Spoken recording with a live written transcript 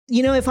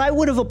if I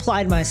would have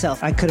applied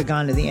myself, I could have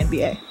gone to the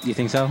NBA. You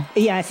think so?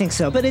 Yeah, I think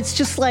so. But it's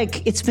just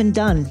like, it's been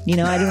done.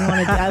 I didn't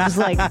want to, I was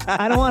like,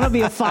 I don't want to be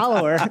a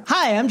follower.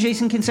 Hi, I'm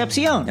Jason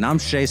Concepcion. And I'm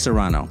Shea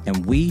Serrano.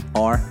 And we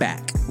are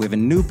back. We have a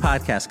new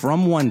podcast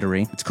from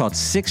Wondery. It's called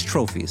Six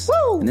Trophies.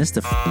 Woo! And it's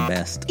the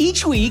best.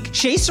 Each week,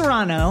 Shea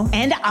Serrano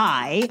and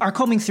I are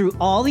combing through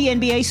all the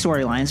NBA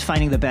storylines,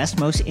 finding the best,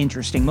 most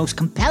interesting, most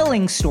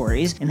compelling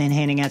stories, and then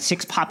handing out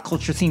 6 pop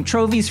culture themed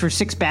trophies for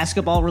 6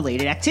 basketball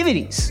related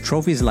activities.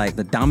 Trophies like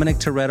the Dominic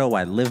Toretto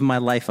I Live My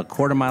Life a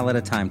Quarter Mile at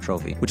a Time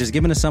trophy, which is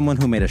given to someone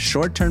who made a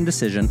short-term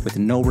decision with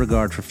no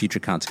regard for future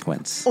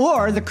consequence.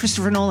 Or the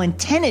Christopher Nolan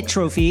Tenet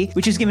trophy,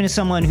 which is given to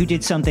someone who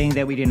did something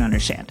that we didn't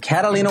understand.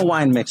 Catalina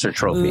Wine Mixer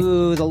trophy.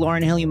 Ooh, the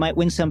Lauryn Hill, you might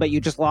win some, but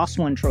you just lost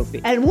one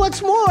trophy. And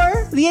what's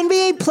more, the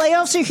NBA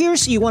playoffs are here,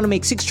 so you want to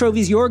make 6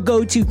 Trophies your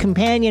go-to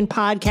companion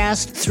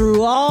podcast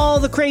through all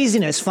the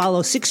craziness.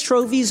 Follow 6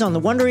 Trophies on the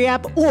Wondery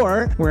app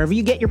or wherever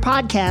you get your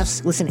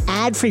podcasts. Listen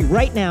ad-free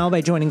right now by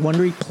joining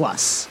Wondery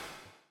Plus.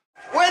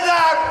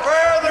 Without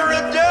further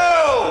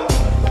ado!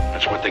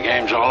 That's what the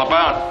game's all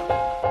about.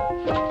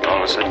 All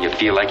of a sudden you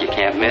feel like you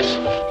can't miss.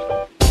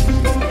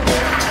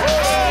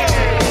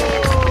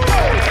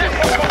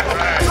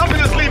 I'm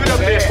gonna just leave it up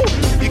there.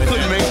 You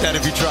couldn't make that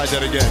if you tried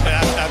that again.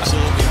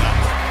 Absolutely not.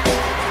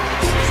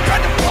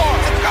 Spread the floor.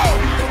 Let's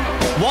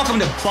go. Welcome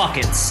to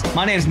Buckets.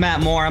 My name is Matt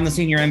Moore. I'm the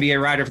senior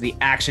NBA writer for the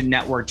Action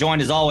Network,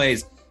 joined as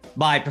always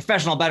by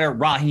professional bettor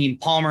Raheem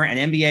Palmer and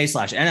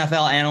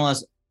NBA/NFL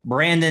analyst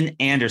Brandon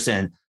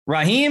Anderson.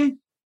 Raheem,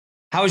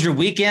 how was your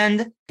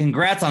weekend?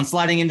 Congrats on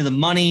sliding into the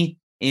money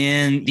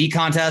in the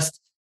contest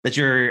that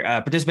you're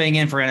participating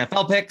in for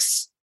NFL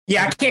picks.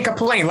 Yeah, I can't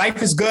complain.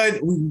 Life is good.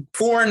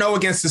 4-0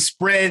 against the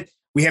spread.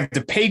 We have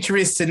the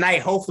Patriots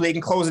tonight. Hopefully they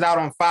can close it out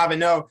on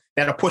 5-0.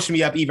 That'll push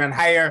me up even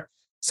higher.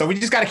 So we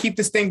just got to keep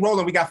this thing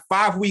rolling. We got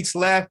 5 weeks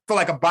left. I feel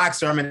like a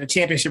boxer. I'm in the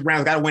championship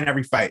round. Got to win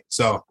every fight.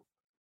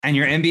 And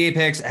your NBA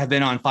picks have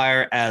been on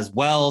fire as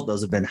well.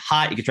 Those have been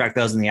hot. You can track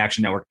those in the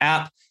Action Network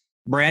app.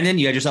 Brandon,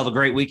 you had yourself a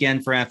great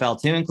weekend for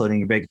NFL too, including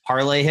your big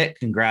parlay hit.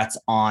 Congrats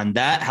on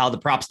that. How the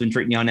props been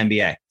treating you on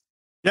NBA?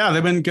 Yeah,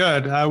 they've been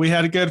good. We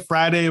had a good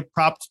Friday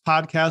props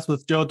podcast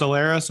with Joe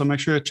Delara, so make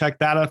sure to check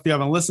that out if you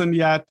haven't listened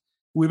yet.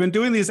 We've been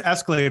doing these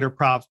escalator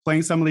props,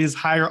 playing some of these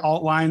higher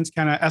alt lines,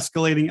 kind of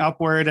escalating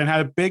upward, and had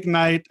a big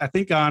night, I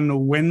think,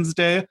 on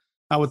Wednesday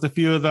with a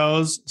few of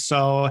those.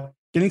 So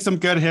getting some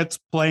good hits,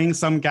 playing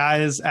some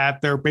guys at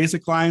their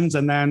basic lines,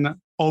 and then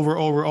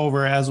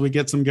over as we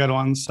get some good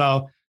ones.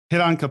 So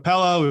hit on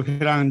Capella, we've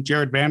hit on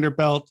Jared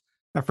Vanderbilt.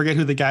 I forget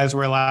who the guys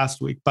were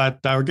last week, but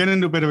we're getting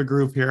into a bit of a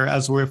groove here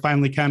as we're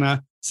finally kind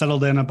of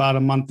settled in about a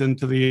month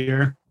into the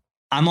year.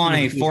 I'm on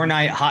a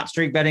 4-night hot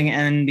streak betting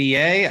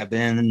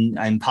NBA.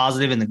 I'm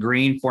positive in the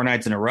green 4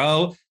 nights in a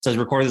row. So I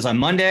recorded this on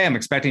Monday. I'm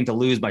expecting to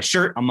lose my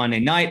shirt on Monday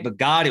night, but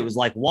God, it was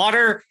like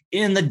water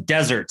in the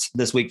desert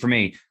this week for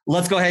me.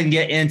 Let's go ahead and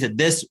get into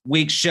this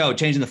week's show,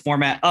 changing the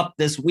format up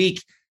this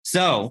week.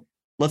 So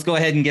let's go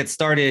ahead and get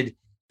started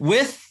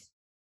with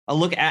a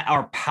look at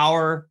our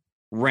power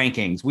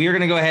rankings. We are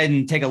going to go ahead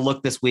and take a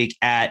look this week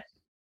at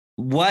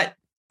what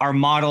our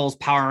models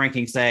power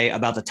rankings say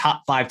about the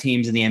top 5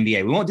 teams in the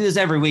NBA. We won't do this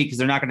every week because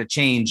they're not going to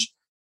change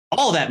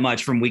all that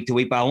much from week to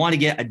week, but I want to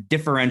get a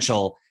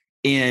differential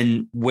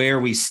in where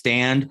we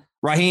stand.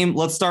 Raheem,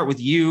 let's start with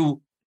you.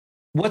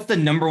 What's the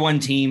number 1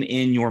 team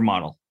in your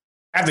model?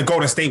 I have the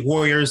Golden State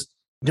Warriors.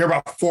 They're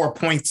about 4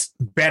 points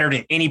better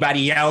than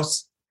anybody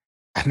else.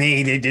 I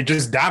mean, they're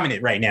just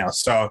dominant right now.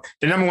 So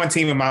the number 1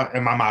 team in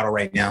my model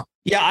right now.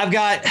 Yeah, I've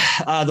got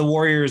the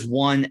Warriors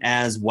 1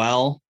 as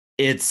well.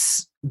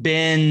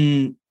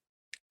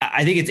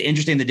 I think it's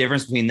interesting, the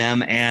difference between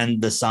them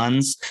and the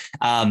Suns.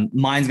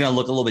 Mine's going to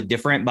look a little bit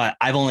different, but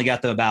I've only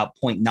got them about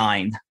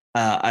 0.9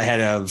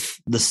 ahead of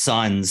the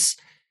Suns.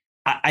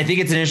 I think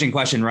it's an interesting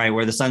question, right?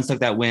 Where the Suns took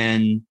that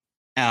win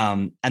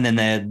and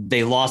then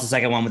they lost the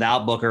second one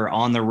without Booker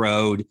on the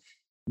road.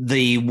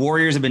 The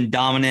Warriors have been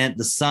dominant.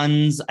 The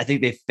Suns, I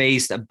think they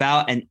faced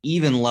about an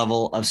even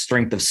level of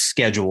strength of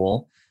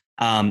schedule.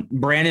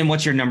 Brandon,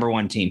 what's your number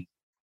 1 team?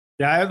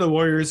 Yeah, I have the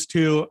Warriors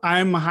too.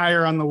 I'm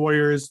higher on the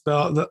Warriors.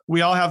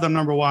 We all have them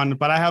number 1,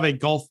 but I have a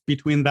gulf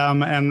between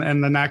them and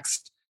the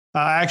next.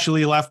 I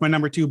actually left my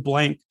number 2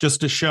 blank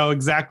just to show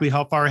exactly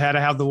how far ahead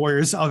I have the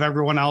Warriors of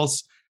everyone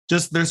else.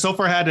 Just they're so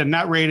far ahead in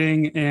net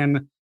rating,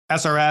 in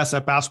SRS,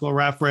 at Basketball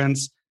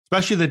Reference,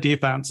 especially the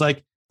defense.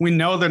 Like, we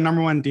know they're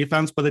number 1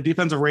 defense, but the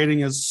defensive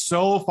rating is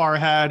so far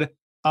ahead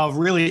of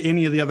really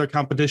any of the other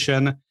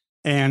competition.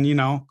 And,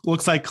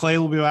 looks like Clay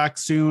will be back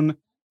soon.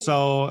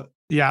 So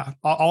yeah,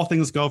 all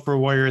things go for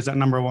Warriors at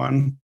number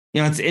 1.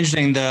 It's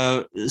interesting.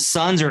 The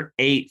Suns are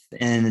 8th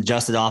in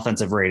adjusted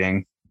offensive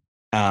rating.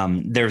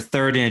 They're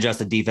 3rd in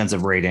adjusted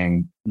defensive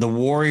rating. The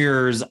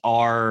Warriors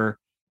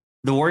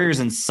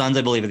and Suns,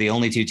 I believe, are the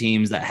only 2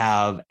 teams that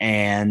have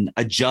an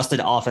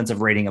adjusted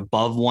offensive rating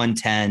above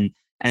 110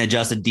 and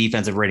adjusted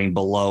defensive rating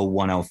below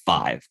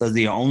 105. Those are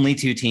the only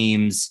 2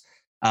 teams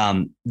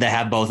that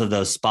have both of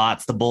those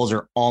spots. The Bulls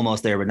are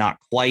almost there, but not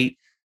quite.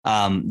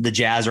 The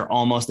Jazz are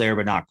almost there,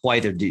 but not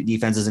quite. Their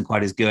defense isn't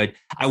quite as good.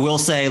 I will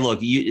say, look,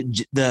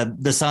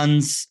 the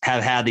Suns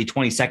have had the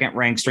 22nd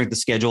ranked strength of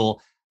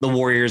schedule. The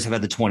Warriors have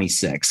had the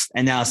 26th.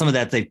 And now some of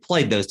that they've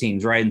played those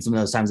teams, right? And some of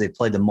those times they've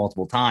played them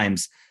multiple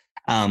times.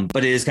 But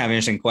it is kind of an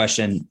interesting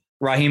question.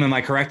 Raheem, am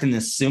I correct in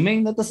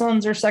assuming that the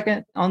Suns are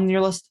second on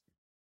your list?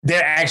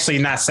 They're actually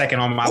not second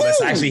on my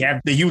list. I actually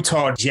have the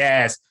Utah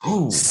Jazz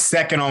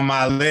second on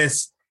my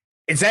list.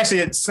 It's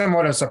actually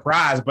somewhat of a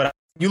surprise, but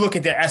you look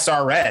at their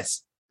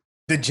SRS,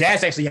 the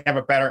Jazz actually have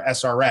a better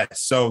SRS.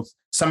 So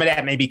some of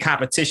that may be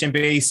competition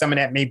based. Some of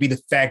that may be the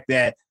fact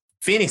that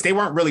Phoenix, they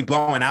weren't really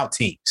blowing out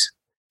teams.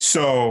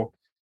 So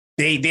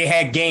they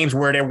had games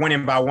where they're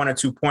winning by 1 or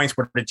 2 points,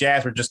 where the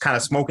Jazz were just kind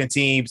of smoking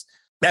teams.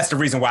 That's the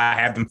reason why I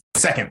have them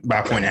second by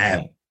a point and a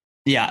half.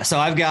 Yeah. So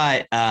I've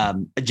got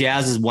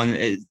Jazz is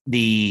one.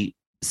 The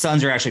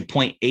Suns are actually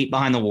 0.8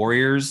 behind the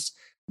Warriors.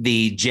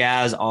 The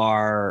Jazz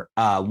are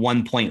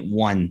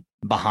 1.1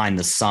 behind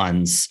the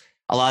Suns.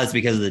 A lot of it's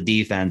because of the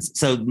defense.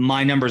 So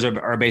my numbers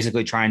are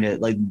basically trying to,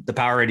 like, the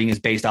power rating is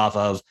based off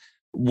of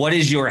what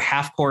is your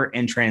half court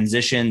and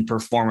transition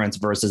performance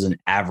versus an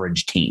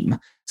average team.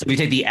 So if you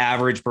take the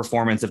average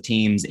performance of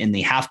teams in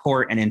the half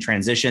court and in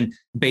transition,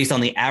 based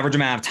on the average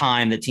amount of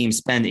time that teams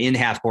spend in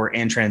half court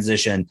and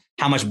transition,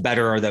 how much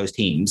better are those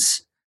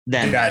teams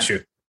than? Got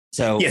you.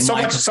 So yeah, so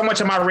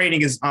much of my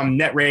rating is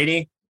net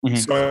rating. Mm-hmm.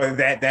 So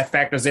that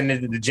factors in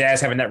the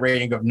Jazz have a net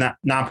rating of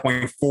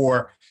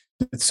 9.4.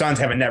 The Suns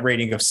have a net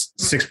rating of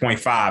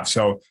 6.5.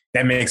 So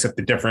that makes up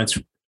the difference.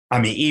 I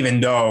mean, even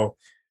though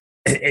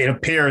it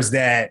appears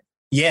that,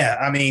 yeah,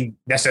 I mean,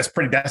 that's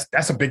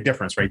a big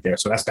difference right there.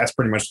 So that's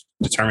pretty much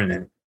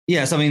determinant.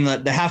 Yeah. So, I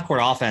mean, the half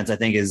court offense, I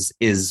think, is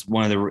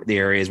one of the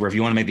areas where if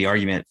you want to make the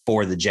argument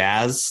for the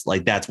Jazz,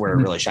 like, that's where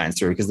it really shines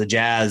through, because the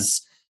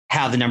Jazz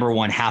have the number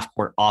one half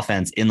court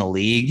offense in the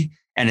league.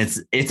 And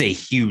it's a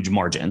huge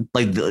margin.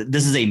 Like,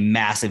 this is a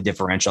massive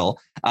differential.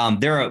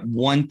 They're at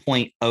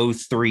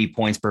 1.03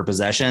 points per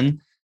possession.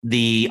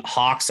 The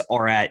Hawks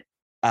are at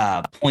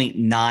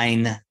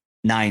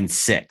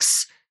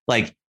 0.996.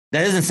 Like,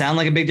 that doesn't sound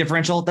like a big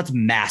differential. That's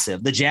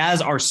massive. The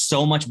Jazz are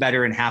so much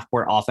better in half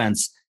court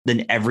offense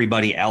than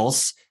everybody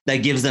else. That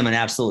gives them an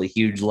absolutely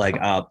huge leg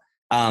up.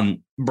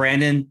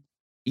 Brandon,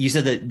 you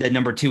said that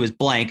number 2 is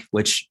blank,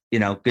 which,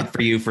 good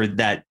for you for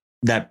that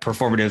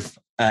performative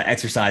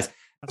exercise.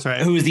 That's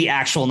right. Who is the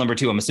actual number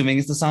 2? I'm assuming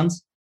it's the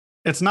Suns.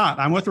 It's not.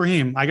 I'm with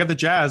Raheem. I got the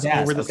Jazz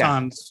over the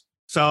Suns.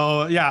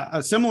 So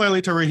yeah,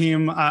 similarly to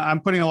Raheem,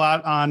 I'm putting a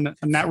lot on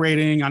net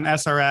rating, on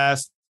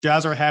SRS.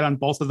 Jazz are ahead on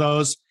both of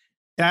those.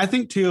 And I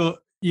think too,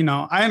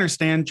 I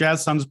understand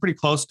Jazz Suns is pretty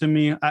close to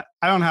me. I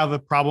don't have a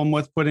problem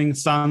with putting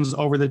Suns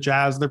over the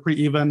Jazz. They're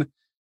pretty even.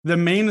 The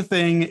main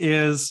thing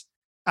is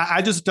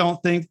I just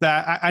don't think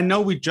that I know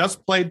we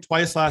just played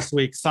twice last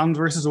week, Suns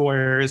versus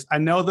Warriors. I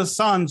know the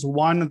Suns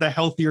won the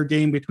healthier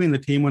game between the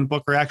team when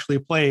Booker actually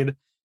played.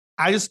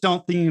 I just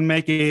don't think you can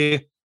make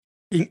a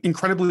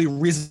incredibly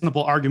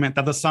reasonable argument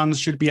that the Suns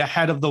should be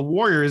ahead of the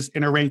Warriors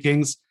in our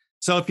rankings.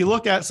 So if you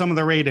look at some of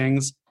the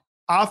ratings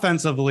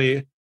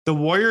offensively, the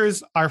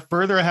Warriors are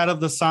further ahead of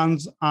the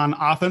Suns on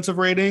offensive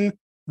rating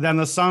than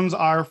the Suns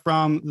are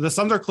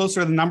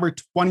closer to the number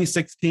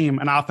 26 team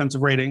in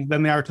offensive rating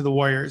than they are to the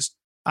Warriors.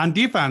 On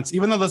defense,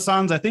 even though the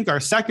Suns, I think, are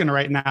second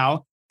right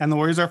now and the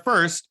Warriors are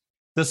first,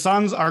 the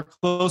Suns are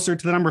closer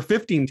to the number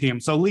 15 team,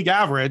 so league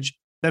average,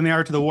 than they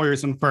are to the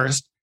Warriors in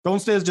first. Golden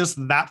State is just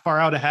that far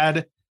out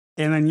ahead.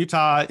 And then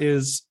Utah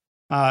is,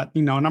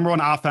 number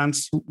one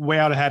offense, way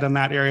out ahead in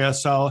that area.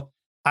 So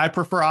I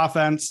prefer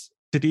offense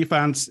to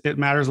defense. It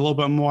matters a little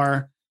bit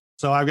more.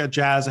 So I've got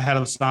Jazz ahead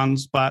of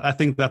Suns, but I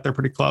think that they're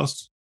pretty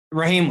close.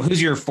 Raheem,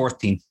 who's your 4th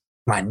team?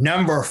 My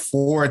number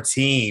 4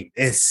 team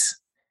is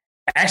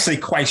actually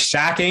quite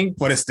shocking,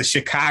 but it's the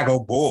Chicago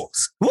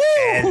Bulls.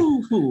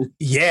 Woo!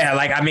 Yeah,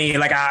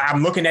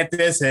 I'm looking at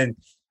this and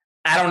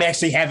I don't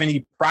actually have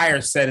any prior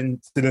set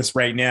into this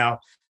right now.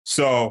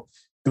 So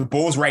the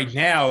Bulls right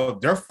now,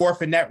 they're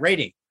 4th in net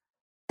rating,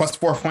 plus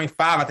 4.5.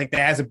 I think that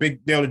has a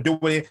big deal to do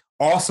with it.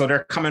 Also,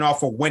 they're coming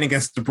off a win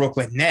against the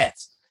Brooklyn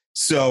Nets.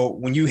 So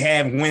when you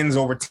have wins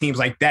over teams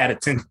like that,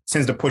 it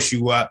tends to push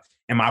you up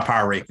in my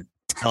power ranking.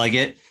 I like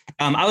it.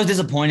 I was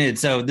disappointed.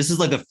 So this is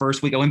like the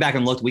first week. I went back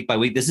and looked week by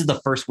week. This is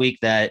the first week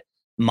that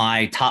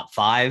my top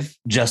 5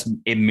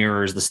 it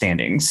mirrors the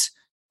standings.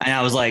 And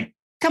I was like,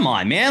 come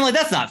on, man. Like,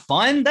 that's not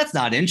fun. That's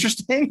not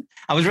interesting.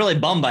 I was really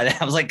bummed by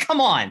that. I was like,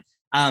 come on.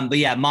 But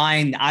yeah,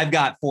 mine, I've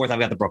got 4th. I've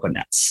got the Brooklyn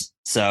Nets.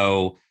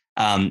 So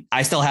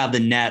I still have the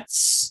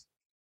Nets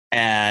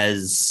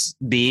as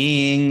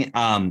being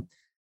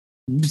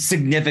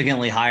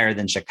significantly higher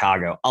than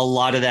Chicago. A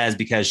lot of that is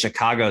because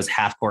Chicago's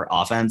half-court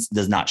offense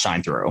does not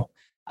shine through.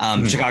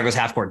 Chicago's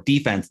half-court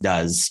defense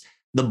does.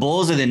 The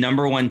Bulls are the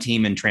number 1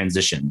 team in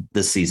transition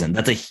this season.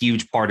 That's a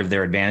huge part of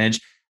their advantage.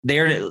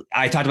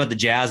 I talked about the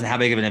Jazz and how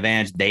big of an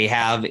advantage they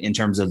have in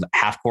terms of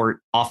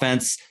half-court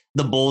offense.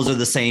 The Bulls are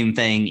the same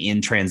thing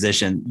in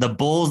transition. The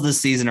Bulls this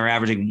season are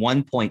averaging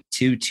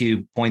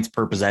 1.22 points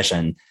per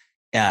possession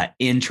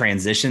in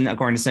transition,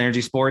 according to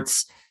Synergy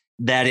Sports.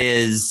 that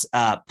is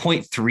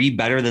 0.3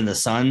 better than the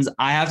Suns.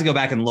 I have to go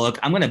back and look.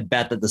 I'm going to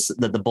bet that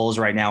the Bulls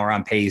right now are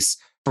on pace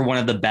for one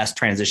of the best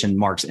transition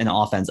marks in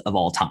offense of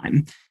all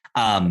time.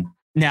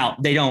 Now,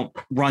 they don't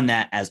run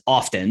that as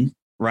often,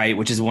 right?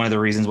 Which is one of the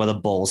reasons why the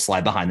Bulls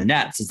slide behind the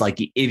Nets. It's like,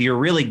 if you're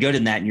really good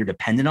in that and you're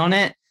dependent on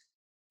it,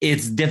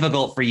 it's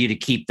difficult for you to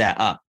keep that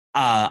up.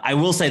 I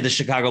will say the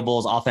Chicago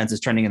Bulls offense is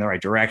trending in the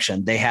right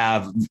direction. They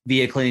have,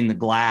 via cleaning the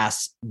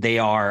glass, they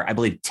are, I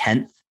believe,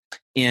 10th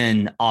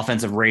in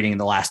offensive rating in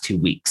the last 2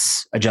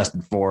 weeks,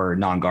 adjusted for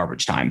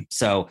non-garbage time.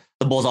 So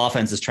the Bulls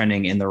offense is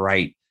trending in the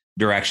right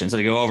direction. So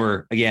to go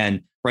over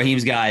again,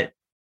 Raheem's got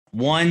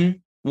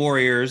 1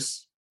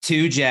 Warriors,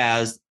 2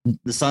 Jazz.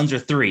 The Suns are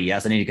 3.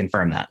 Yes, I need to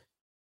confirm that.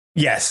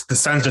 Yes, the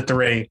Suns are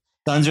 3.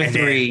 Suns are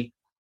 3,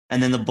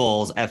 and then the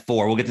Bulls at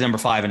 4. We'll get to number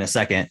 5 in a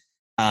second.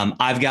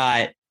 I've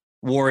got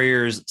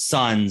Warriors,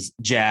 Suns,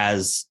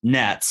 Jazz,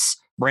 Nets.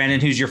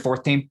 Brandon, who's your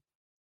 4th team?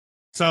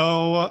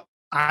 So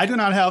I do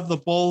not have the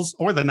Bulls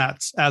or the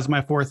Nets as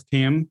my 4th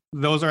team.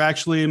 Those are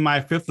actually my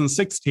 5th and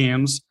 6th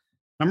teams.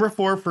 Number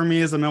 4 for me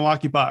is the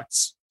Milwaukee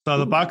Bucks. So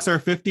the Bucks are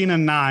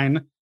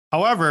 15-9.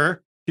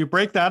 However, if you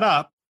break that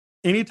up,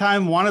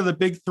 anytime one of the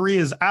big 3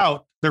 is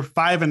out, they're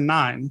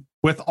 5-9.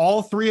 With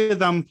all 3 of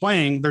them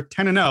playing, they're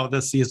 10-0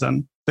 this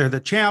season. They're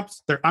the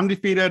champs. They're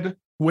undefeated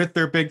with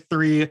their big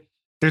 3.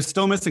 They're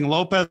still missing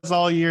Lopez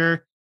all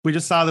year. We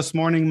just saw this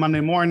morning, Monday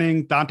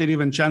morning, Dante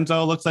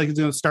DiVincenzo looks like he's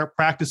going to start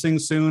practicing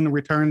soon,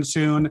 return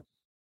soon.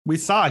 We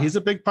saw he's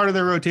a big part of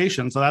their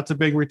rotation, so that's a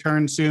big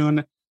return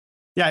soon.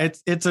 Yeah,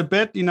 it's a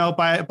bit,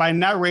 by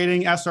net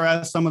rating,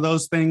 SRS, some of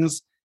those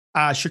things,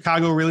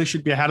 Chicago really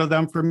should be ahead of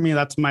them for me.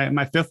 That's my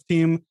 5th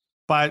team.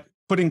 But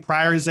putting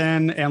priors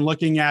in and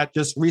looking at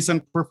just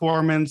recent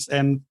performance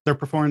and their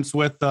performance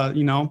with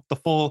the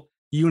full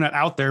unit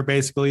out there,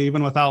 basically,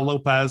 even without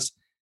Lopez,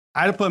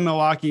 I'd put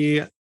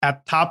Milwaukee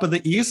at top of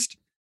the East.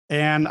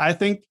 And I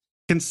think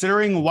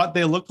considering what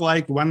they look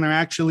like when they're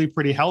actually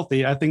pretty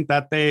healthy, I think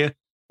that they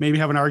maybe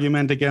have an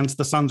argument against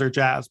the Suns or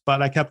Jazz,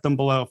 but I kept them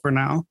below for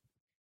now.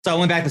 So I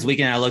went back this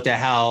weekend and I looked at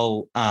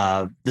how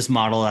this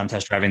model I'm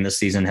test driving this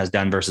season has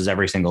done versus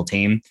every single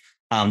team.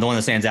 The one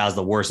that stands out as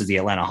the worst is the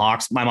Atlanta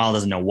Hawks. My model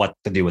doesn't know what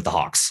to do with the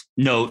Hawks.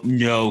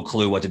 No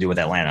clue what to do with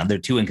Atlanta. They're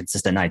too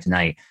inconsistent night to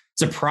night.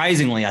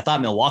 Surprisingly, I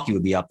thought Milwaukee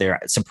would be up there.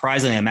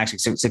 Surprisingly, I'm actually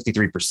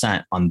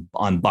 63%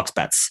 on Bucks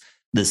bets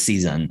this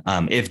season,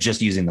 if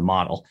just using the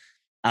model.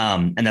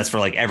 And that's for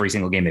like every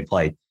single game they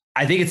played.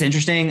 I think it's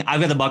interesting.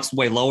 I've got the Bucks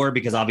way lower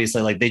because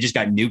obviously like they just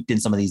got nuked in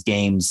some of these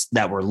games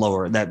that were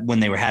lower, that when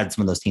they had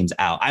some of those teams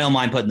out. I don't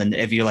mind putting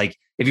if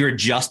you're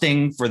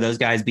adjusting for those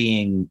guys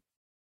being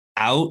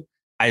out,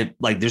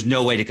 there's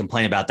no way to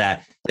complain about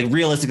that. Like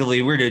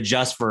realistically, we're to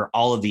adjust for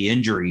all of the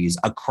injuries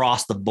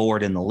across the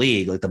board in the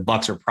league. Like the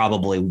Bucks are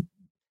probably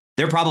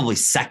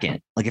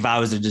second. Like if I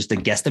was to just to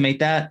guesstimate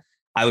that,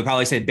 I would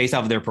probably say based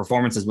off of their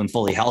performances when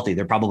fully healthy,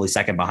 they're probably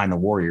second behind the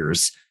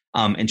Warriors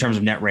in terms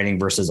of net rating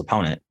versus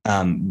opponent,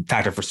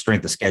 factor for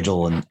strength of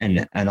schedule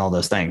and all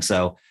those things.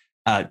 So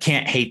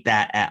can't hate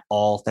that at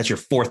all. That's your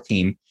 4th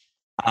team.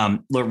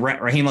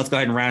 Raheem, let's go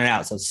ahead and round it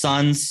out. So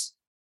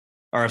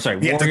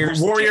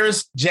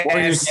Warriors,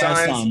 Jazz,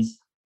 Suns,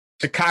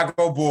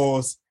 Chicago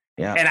Bulls.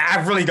 Yeah. And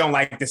I really don't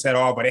like this at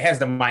all, but it has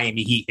the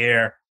Miami Heat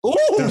here.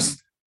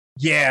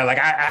 Yeah, like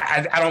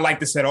I don't like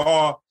this at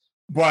all,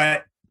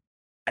 but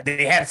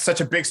they had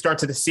such a big start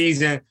to the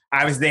season.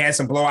 Obviously, they had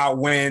some blowout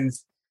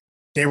wins.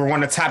 They were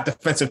one of the top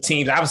defensive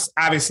teams.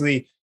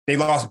 Obviously, they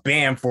lost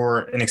Bam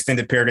for an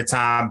extended period of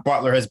time.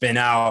 Butler has been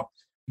out,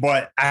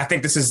 but I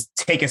think this is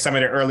taking some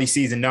of the early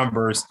season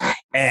numbers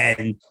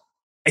and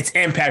it's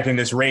impacting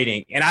this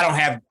rating. And I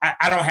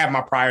don't have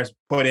my priors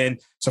put in.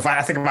 So if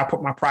I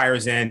put my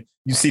priors in,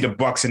 you see the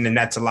Bucks and the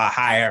Nets a lot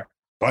higher.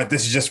 But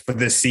this is just for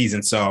this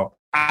season. So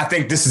I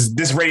think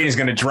this rating is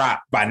going to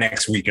drop by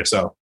next week or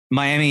so.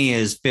 Miami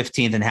is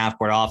 15th in half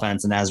court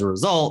offense. And as a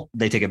result,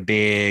 they take a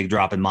big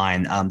drop in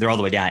mine. They're all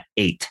the way down at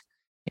 8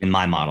 in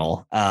my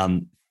model.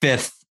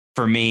 5th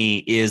for me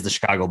is the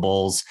Chicago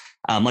Bulls.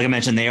 Like I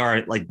mentioned,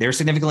 they're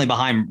significantly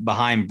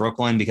behind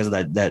Brooklyn because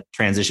of that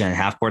transition and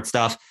half court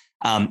stuff.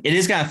 It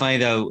is kind of funny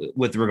though,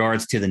 with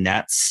regards to the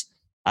Nets.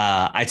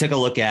 I took a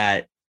look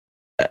at,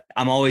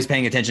 I'm always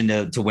paying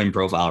attention to win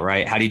profile,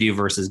 right? How do you do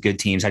versus good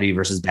teams? How do you do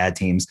versus bad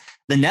teams?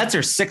 The Nets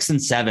are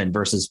 6-7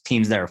 versus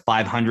teams that are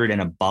 500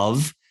 and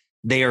above.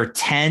 They are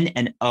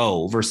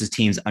 10-0 versus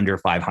teams under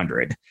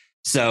 500.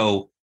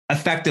 So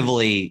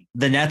effectively,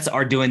 the Nets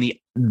are doing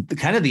the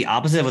kind of the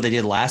opposite of what they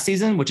did last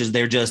season, which is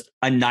they're just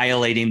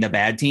annihilating the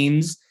bad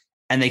teams.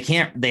 And they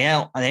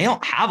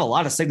don't have a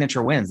lot of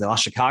signature wins. They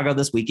lost Chicago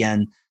this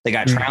weekend. They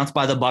got trounced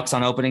by the Bucks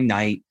on opening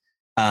night.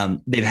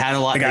 They've had a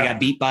lot. They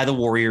got beat by the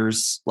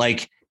Warriors.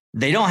 Like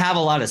they don't have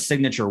a lot of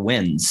signature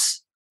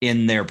wins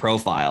in their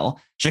profile.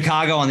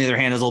 Chicago, on the other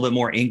hand, is a little bit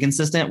more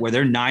inconsistent, where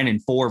they're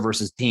 9-4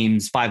 versus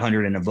teams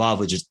 500 and above,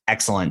 which is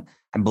excellent.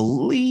 I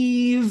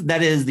believe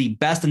that is the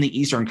best in the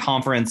Eastern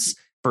Conference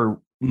for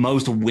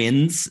most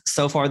wins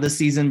so far this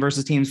season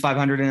versus teams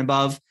 500 and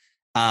above.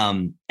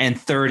 and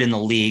third in the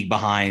league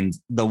behind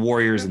the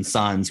Warriors and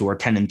Suns, who are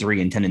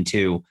 10-3 and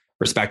 10-2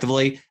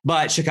 respectively.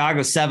 But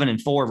Chicago's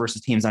 7-4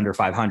 versus teams under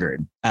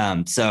 500.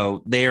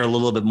 So they are a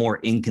little bit more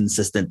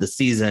inconsistent this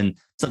season,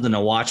 something to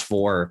watch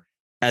for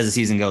as the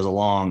season goes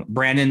along.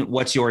 Brandon,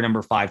 what's your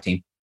number 5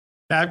 team?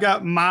 I've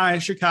got my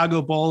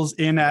Chicago Bulls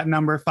in at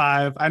number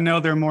 5. I know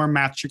they're more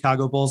matched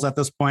Chicago Bulls at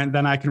this point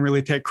than I can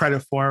really take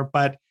credit for,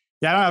 but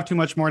yeah, I don't have too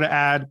much more to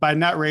add. By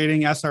net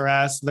rating,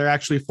 SRS, they're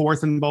actually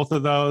 4th in both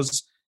of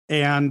those.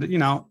 And,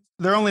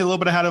 they're only a little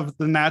bit ahead of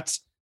the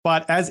Nets,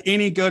 but as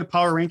any good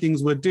power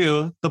rankings would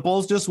do, the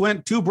Bulls just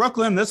went to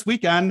Brooklyn this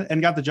weekend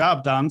and got the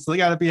job done. So they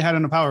got to be ahead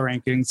in the power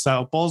rankings.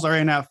 So Bulls are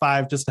in at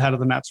 5, just ahead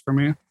of the Nets for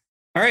me.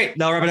 All right,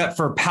 that'll wrap it up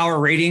for power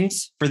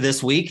ratings for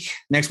this week.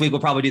 Next week, we'll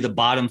probably do the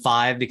bottom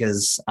 5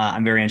 because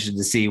I'm very interested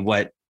to see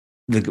what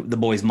the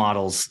boys'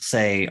 models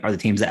say are the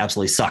teams that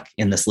absolutely suck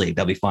in this league.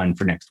 That'll be fun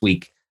for next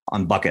week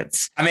on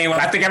buckets. I mean,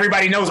 I think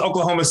everybody knows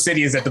Oklahoma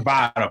City is at the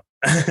bottom.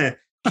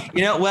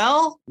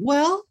 Well.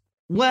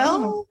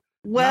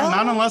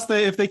 Not unless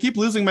if they keep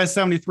losing by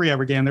 73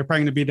 every game, they're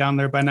probably going to be down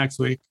there by next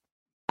week.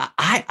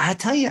 I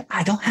tell you,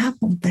 I don't have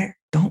them there.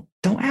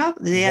 Don't have.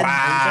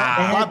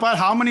 Wow. But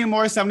how many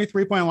more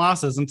 73-point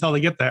losses until they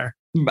get there?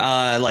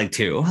 Like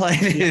 2.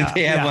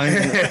 They have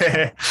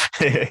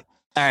one.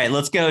 All right,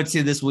 let's go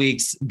to this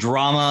week's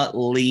Drama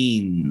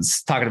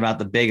Leans, talking about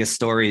the biggest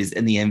stories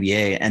in the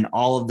NBA and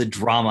all of the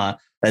drama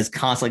that's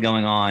constantly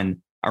going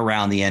on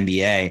around the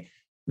NBA.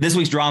 This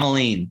week's Drama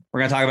Lean, we're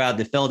going to talk about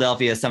the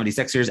Philadelphia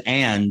 76ers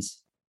and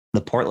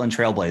the Portland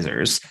Trail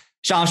Blazers.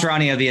 Shams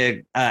Charania of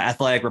the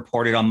Athletic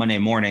reported on Monday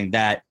morning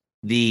that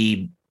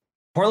the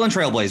Portland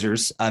Trail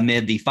Blazers,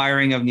 amid the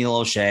firing of Neil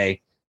O'Shea,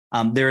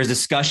 there is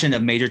discussion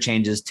of major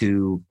changes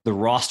to the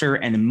roster.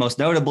 And most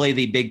notably,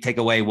 the big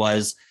takeaway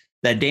was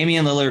that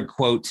Damian Lillard,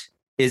 quote,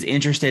 is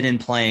interested in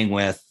playing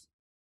with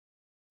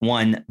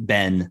one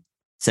Ben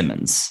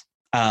Simmons.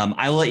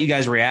 I will let you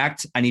guys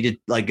react. I need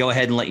to go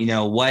ahead and let you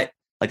know what,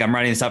 I'm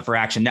writing this up for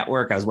Action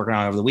Network. I was working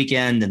on it over the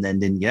weekend and then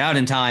didn't get out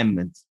in time.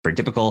 It's pretty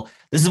typical.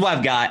 This is what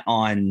I've got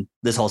on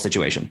this whole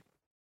situation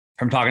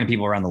from talking to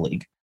people around the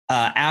league.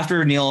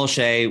 After Neil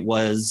O'Shea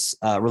was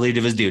relieved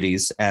of his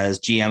duties as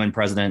GM and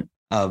president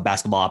of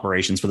basketball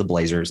operations for the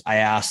Blazers, I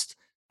asked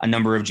a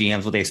number of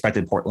GMs what they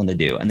expected Portland to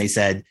do. And they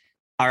said,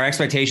 our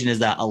expectation is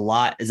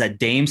that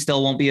Dame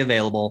still won't be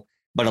available,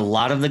 but a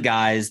lot of the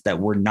guys that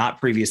were not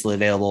previously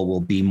available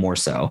will be more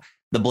so.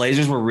 The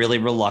Blazers were really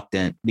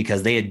reluctant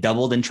because they had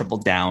doubled and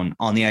tripled down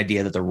on the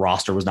idea that the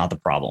roster was not the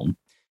problem.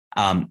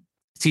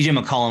 CJ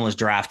McCollum was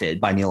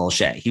drafted by Neil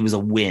O'Shea. He was a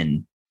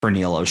win for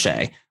Neil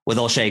O'Shea. With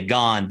O'Shea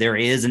gone, there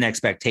is an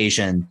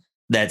expectation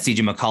that CJ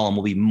McCollum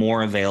will be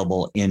more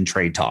available in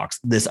trade talks.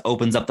 This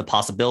opens up the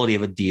possibility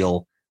of a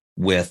deal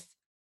with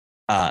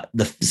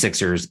the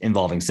Sixers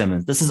involving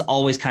Simmons. This has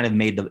always kind of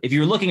made if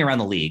you're looking around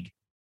the league,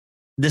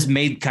 this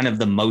made kind of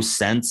the most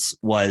sense.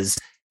 Was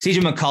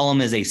CJ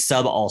McCollum is a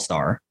sub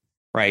all-star,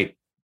 right?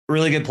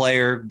 Really good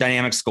player,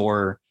 dynamic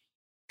scorer,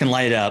 can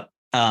light it up,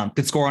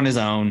 could score on his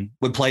own,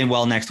 would play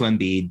well next to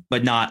Embiid,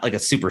 but not like a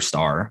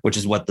superstar, which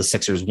is what the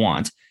Sixers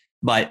want.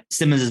 But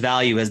Simmons'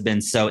 value has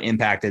been so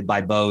impacted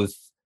by both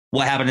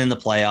what happened in the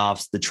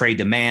playoffs, the trade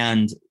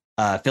demand,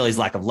 Philly's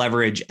lack of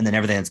leverage, and then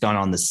everything that's gone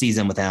on this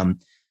season with him,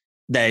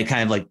 that it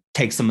kind of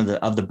takes some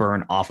of the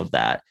burn off of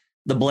that.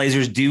 The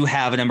Blazers do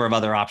have a number of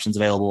other options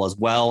available as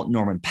well.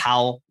 Norman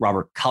Powell,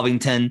 Robert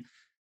Covington.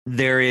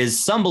 There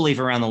is some belief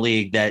around the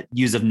league that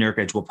Yusuf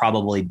Nurkic will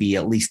probably be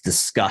at least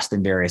discussed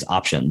in various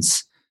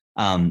options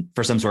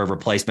for some sort of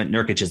replacement.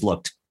 Nurkic has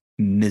looked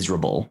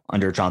miserable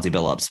under Chauncey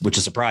Billups, which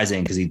is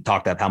surprising because he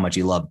talked up how much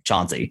he loved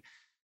Chauncey.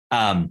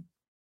 So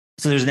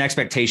there's an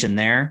expectation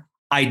there.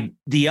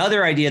 The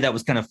other idea that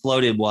was kind of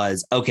floated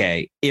was,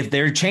 okay, if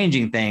they're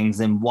changing things,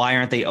 then why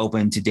aren't they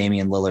open to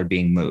Damian Lillard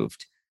being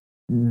moved?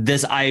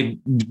 I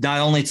not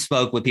only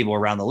spoke with people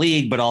around the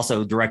league, but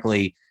also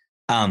directly.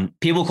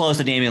 People close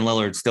to Damian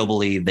Lillard still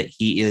believe that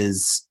he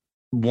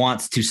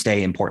wants to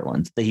stay in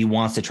Portland, that he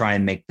wants to try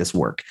and make this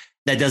work.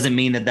 That doesn't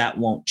mean that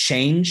won't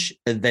change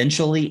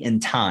eventually in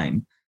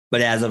time.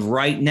 But as of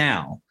right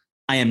now,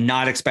 I am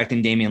not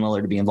expecting Damian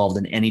Lillard to be involved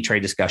in any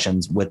trade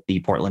discussions with the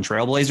Portland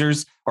Trail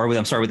Blazers with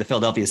the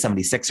Philadelphia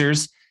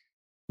 76ers.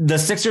 The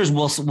Sixers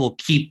will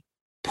keep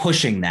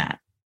pushing that.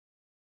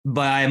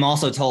 But I'm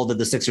also told that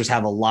the Sixers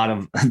have a lot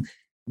of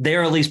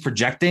they're at least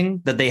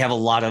projecting that they have a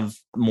lot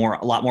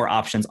more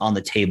options on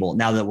the table.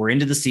 Now that we're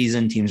into the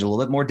season, teams are a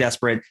little bit more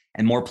desperate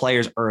and more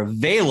players are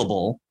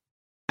available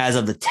as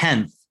of the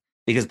 10th,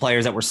 because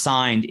players that were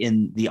signed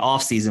in the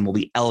offseason will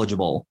be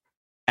eligible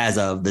as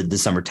of the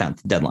December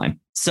 10th deadline.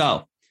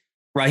 So,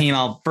 Raheem,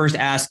 I'll first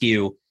ask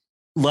you,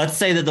 let's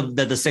say that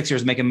the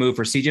Sixers make a move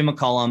for CJ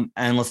McCollum,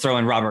 and let's throw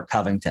in Robert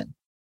Covington.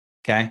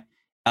 Okay.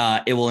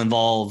 It will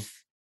involve,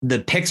 the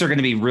picks are going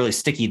to be really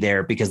sticky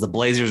there because the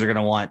Blazers are going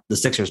to want the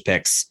Sixers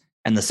picks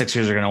and the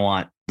Sixers are going to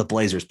want the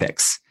Blazers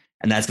picks.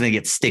 And that's going to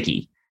get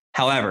sticky.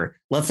 However,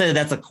 let's say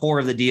that's the core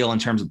of the deal in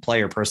terms of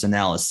player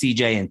personnel is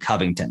CJ and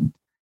Covington.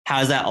 How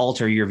does that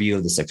alter your view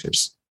of the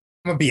Sixers?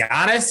 I'm going to be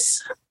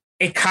honest.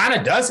 It kind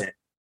of doesn't.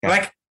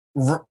 Like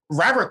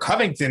Robert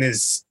Covington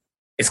is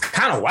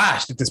kind of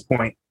washed at this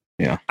point.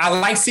 Yeah. I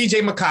like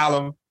CJ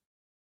McCollum.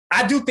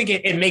 I do think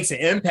it makes an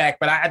impact,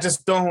 but I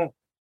just don't.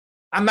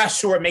 I'm not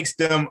sure it makes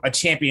them a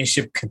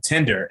championship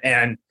contender.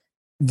 And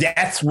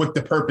that's what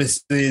the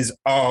purpose is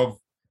of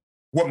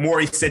what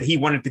Morey said he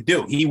wanted to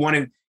do.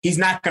 He's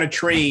not going to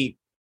trade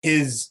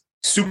his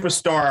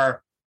superstar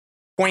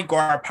point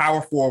guard,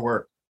 power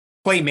forward,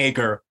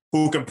 playmaker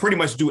who can pretty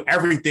much do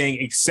everything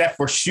except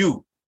for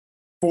shoot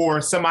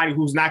for somebody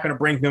who's not going to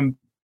bring him,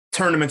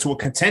 turn him into a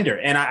contender.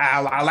 And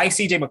I like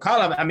CJ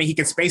McCollum. I mean, he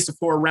can space the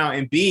floor around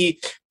Embiid,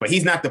 but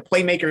he's not the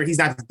playmaker. He's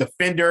not the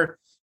defender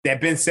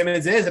that Ben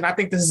Simmons is. And I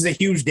think this is a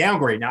huge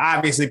downgrade. Now,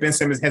 obviously, Ben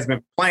Simmons has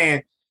been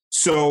playing.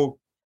 So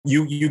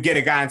you get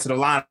a guy into the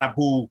lineup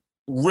who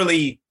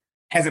really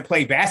hasn't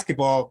played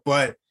basketball,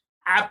 but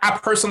I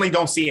personally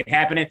don't see it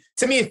happening.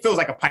 To me, it feels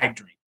like a pipe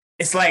dream.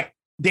 It's like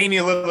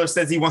Damian Lillard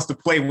says he wants to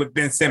play with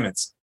Ben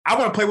Simmons. I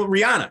want to play with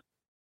Rihanna.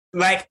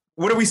 Like,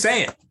 what are we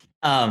saying?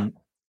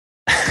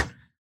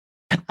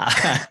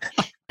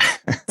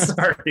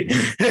 Sorry.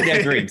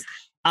 Yeah, dreams.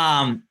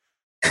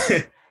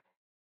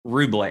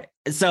 Rude boy.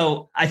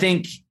 So I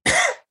think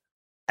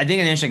an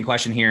interesting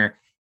question here.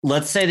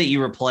 Let's say that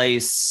you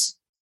replace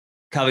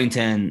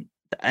Covington.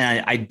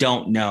 And I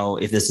don't know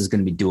if this is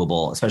going to be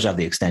doable, especially after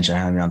the extension.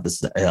 I don't know if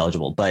this is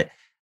eligible, but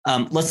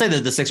let's say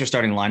that the Sixers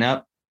starting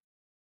lineup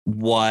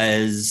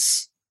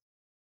was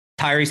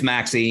Tyrese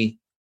Maxey,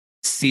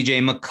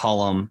 CJ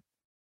McCollum.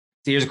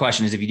 So here's the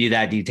question: is if you do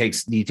that, do you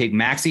take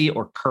Maxey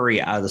or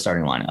Curry out of the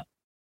starting lineup?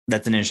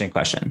 That's an interesting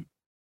question,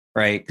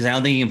 right? Because I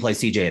don't think you can play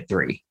CJ at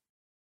 3.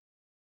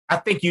 I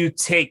think you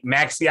take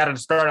Maxey out of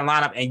the starting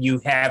lineup and you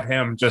have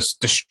him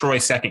just destroy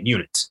second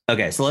units.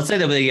 Okay, so let's say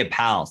that we get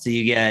Powell. So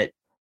you get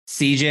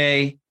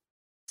CJ,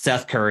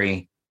 Seth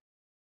Curry,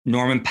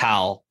 Norman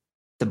Powell,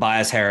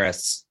 Tobias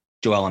Harris,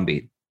 Joel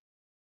Embiid.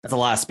 That's a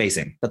lot of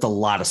spacing.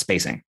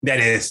 That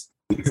is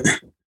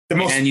the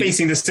most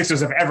spacing the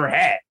Sixers have ever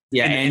had.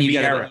 Yeah, and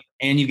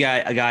you've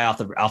got a guy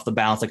off the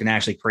bounce that can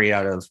actually create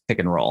out of pick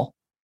and roll,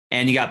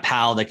 and you got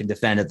Powell that can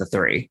defend at the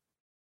 3.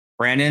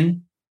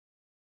 Brandon,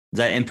 does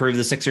that improve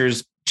the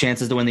Sixers'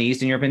 chances to win the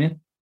East in your opinion?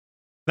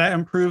 That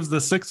improves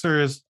the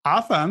Sixers'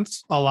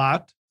 offense a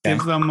lot.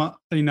 Gives them, a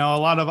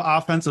lot of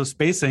offensive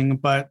spacing,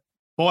 but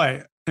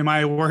boy, am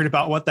I worried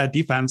about what that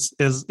defense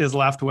is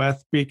left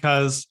with,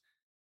 because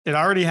it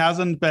already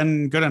hasn't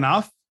been good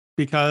enough,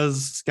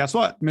 because guess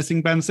what?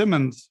 Missing Ben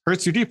Simmons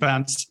hurts your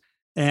defense.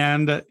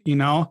 And,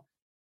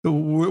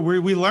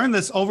 we learned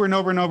this over and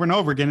over and over and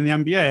over again in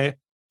the NBA.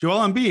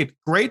 Joel Embiid,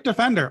 great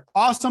defender,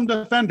 awesome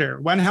defender,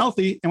 when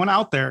healthy and when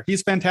out there,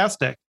 he's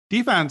fantastic.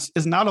 Defense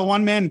is not a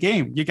one-man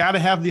game. You got to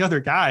have the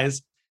other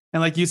guys.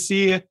 And like you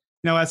see,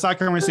 I saw a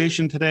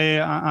conversation today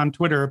on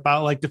Twitter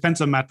about like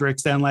defensive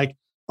metrics and like,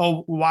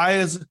 oh, why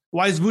is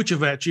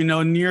Vucevic,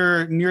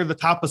 near the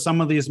top of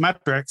some of these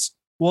metrics?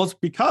 Well,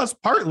 it's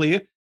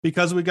partly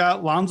because we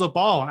got Lonzo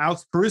Ball and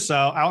Alex Caruso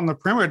out on the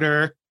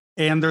perimeter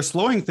and they're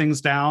slowing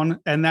things down.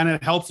 And then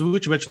it helps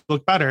Vucevic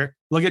look better.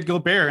 Look at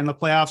Gobert in the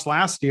playoffs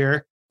last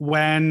year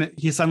when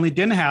he suddenly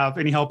didn't have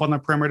any help on the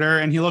perimeter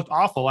and he looked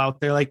awful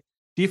out there. Like,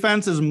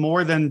 defense is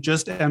more than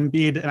just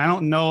Embiid. And I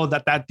don't know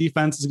that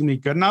defense is going to be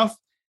good enough.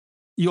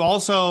 You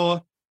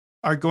also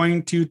are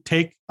going to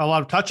take a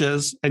lot of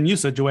touches and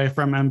usage away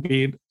from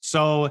Embiid.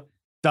 So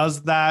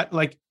does that,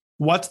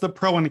 what's the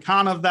pro and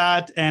con of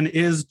that? And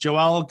is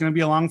Joel going to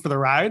be along for the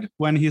ride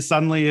when he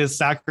suddenly is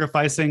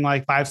sacrificing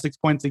 5-6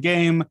 points a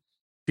game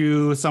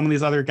to some of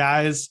these other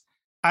guys?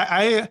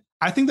 I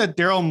think that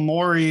Daryl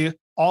Morey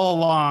all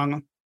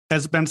along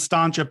has been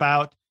staunch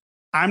about,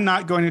 I'm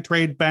not going to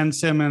trade Ben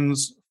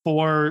Simmons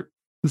for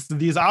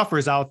these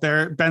offers out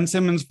there, Ben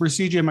Simmons for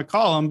CJ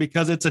McCollum,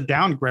 because it's a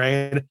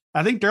downgrade.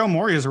 I think Daryl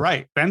Morey is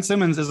right. Ben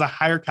Simmons is a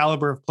higher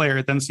caliber of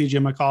player than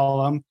CJ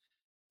McCollum.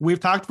 We've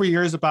talked for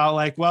years about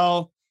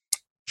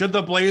should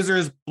the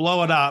Blazers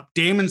blow it up?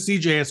 Dame and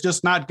CJ is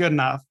just not good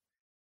enough.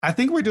 I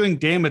think we're doing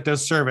Dame a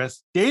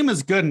disservice. Dame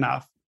is good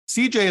enough.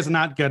 CJ is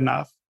not good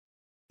enough.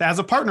 As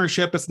a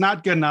partnership, it's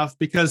not good enough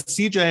because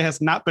CJ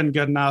has not been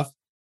good enough.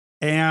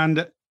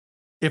 And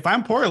if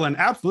I'm Portland,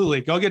 absolutely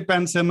go get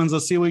Ben Simmons.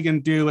 Let's see what we can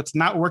do. It's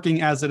not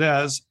working as it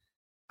is.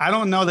 I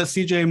don't know that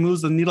CJ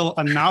moves the needle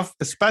enough,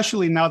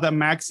 especially now that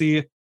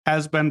Maxey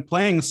has been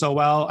playing so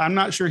well. I'm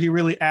not sure he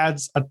really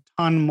adds a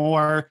ton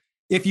more.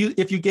 If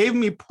you gave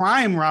me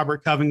prime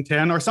Robert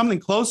Covington or something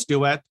close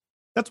to it,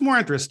 that's more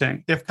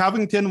interesting. If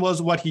Covington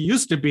was what he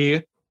used to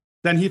be,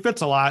 then he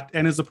fits a lot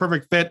and is a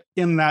perfect fit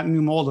in that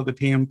new mold of the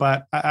team.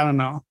 But I don't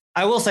know.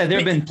 I will say there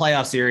have been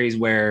playoff series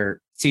where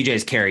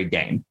CJ's carried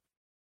Dame.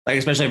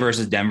 Especially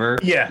versus Denver.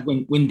 Yeah.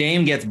 When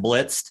Dame gets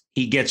blitzed,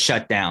 he gets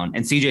shut down.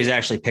 And CJ's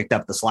actually picked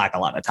up the slack a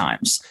lot of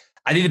times.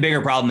 I think the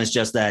bigger problem is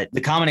just that the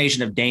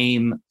combination of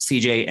Dame,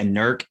 CJ, and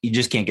Nurk, you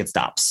just can't get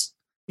stops.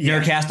 Yeah.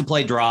 Nurk has to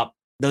play drop.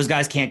 Those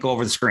guys can't go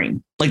over the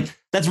screen.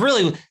 That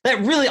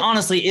really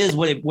honestly is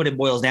what it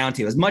boils down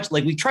to. As much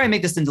we try and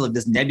make this into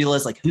this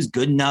nebulous, who's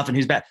good enough and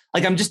who's bad.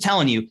 I'm just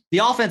telling you, the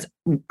offense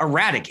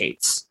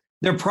eradicates.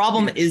 Their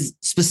problem is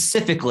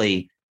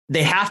specifically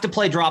They have to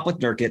play drop with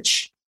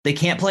Nurkic. They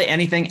can't play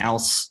anything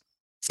else.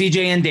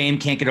 CJ and Dame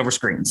can't get over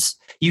screens.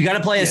 You got to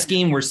play a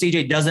scheme where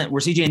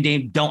CJ and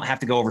Dame don't have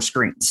to go over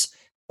screens.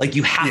 Like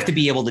you have to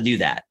be able to do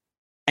that.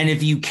 And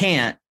if you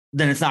can't,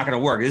 then it's not going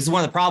to work. This is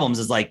one of the problems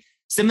is like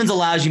Simmons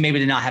allows you maybe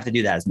to not have to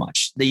do that as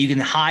much, that you can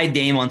hide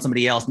Dame on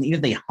somebody else. And even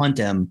if they hunt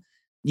him,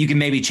 you can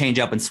maybe change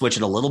up and switch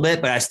it a little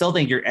bit. But I still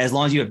think as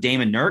long as you have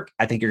Dame and Nurk,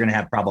 I think you're going to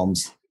have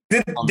problems.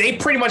 They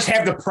pretty much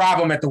have the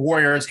problem that the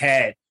Warriors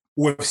had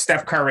with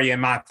Steph Curry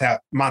and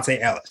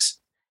Monte Ellis.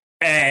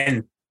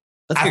 And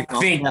I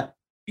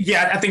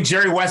think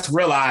Jerry West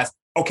realized,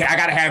 okay, I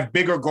got to have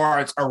bigger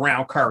guards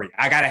around Curry.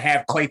 I got to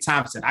have Klay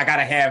Thompson. I got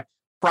to have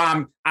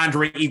prime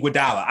Andre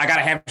Iguodala. I got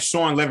to have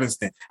Sean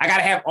Livingston. I got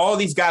to have all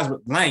these guys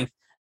with length.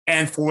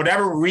 And for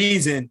whatever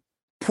reason,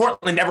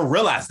 Portland never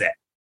realized that.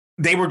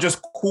 They were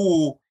just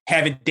cool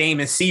having Dame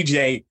and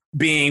CJ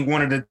being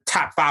one of the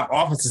top 5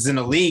 offenses in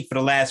the league for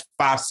the last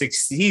 5-6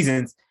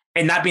 seasons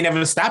and not being able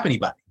to stop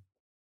anybody.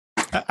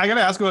 I got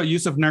to ask about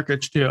Yusuf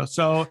Nurkic too.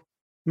 So,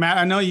 Matt,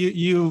 I know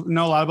you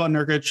know a lot about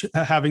Nurkic,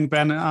 having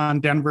been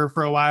on Denver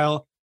for a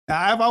while.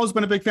 I've always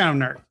been a big fan of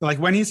Nurk. Like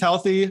when he's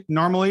healthy,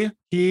 normally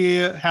he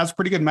has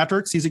pretty good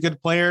metrics. He's a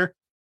good player.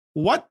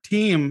 What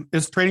team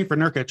is trading for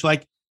Nurkic?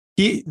 Like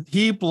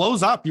he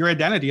blows up your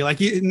identity. Like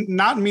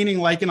not meaning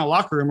like in a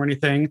locker room or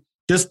anything.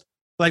 Just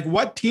like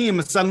what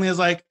team suddenly is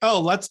like, oh,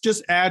 let's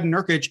just add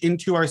Nurkic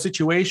into our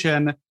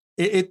situation.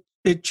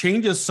 It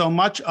changes so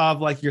much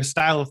of like your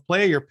style of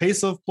play, your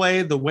pace of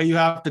play, the way you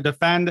have to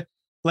defend.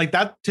 Like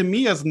that to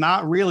me is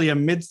not really a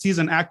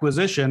mid-season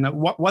acquisition.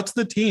 What's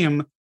the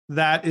team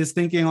that is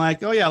thinking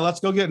like, oh yeah, let's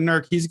go get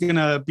Nurk. He's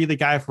gonna be the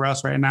guy for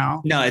us right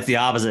now. No, it's the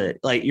opposite.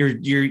 Like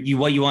you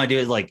what you want to do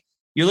is like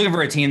you're looking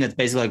for a team that's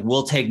basically like,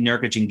 we'll take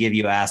Nurkic and give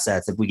you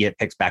assets if we get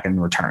picks back in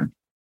return.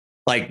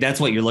 Like that's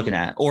what you're looking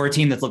at, or a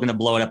team that's looking to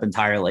blow it up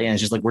entirely. And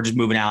it's just like, we're just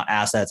moving out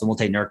assets and we'll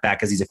take Nurk back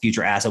because he's a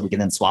future asset. We can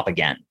then swap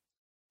again.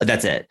 But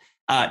that's it.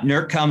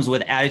 Nurk comes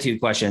with attitude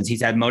questions.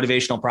 He's had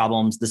motivational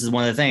problems. This is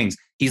one of the things.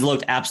 He's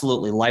looked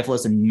absolutely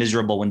lifeless and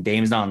miserable when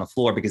Dame's not on the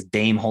floor because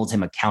Dame holds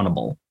him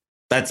accountable.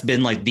 That's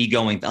been like the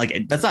going,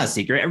 like, that's not a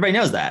secret. Everybody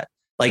knows that.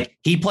 Like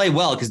he played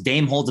well because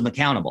Dame holds him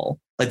accountable.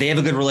 Like they have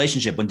a good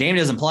relationship. When Dame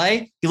doesn't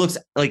play, he looks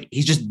like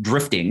he's just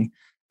drifting.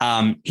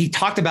 He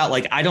talked about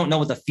like, I don't know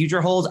what the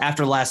future holds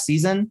after last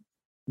season.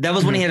 That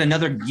was when he had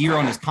another year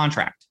on his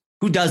contract.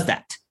 Who does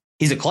that?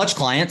 He's a clutch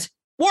client.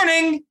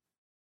 Warning.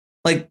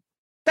 Like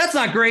that's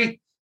not great.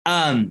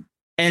 And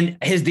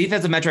his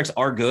defensive metrics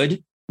are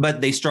good,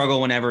 but they struggle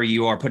whenever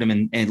you are put him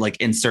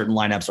in certain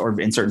lineups or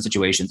in certain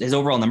situations. His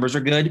overall numbers are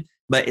good,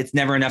 but it's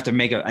never enough to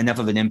make enough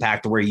of an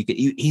impact where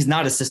he's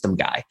not a system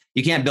guy.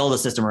 You can't build a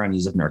system around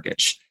Yusuf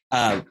Nurkic.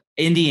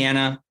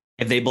 Indiana,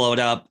 if they blow it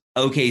up,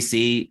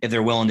 OKC, if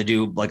they're willing to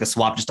do like a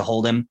swap just to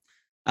hold him,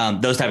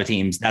 those type of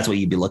teams, that's what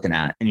you'd be looking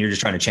at. And you're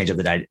just trying to change up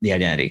the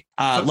identity.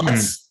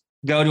 Let's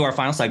go to our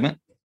final segment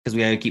because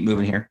we got to keep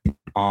moving here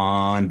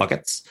on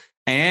buckets.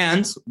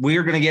 And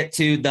we're going to get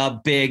to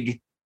the big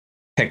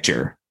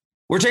picture.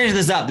 We're changing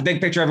this up. The big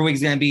picture every week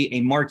is going to be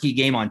a marquee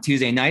game on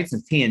Tuesday night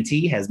since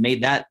TNT has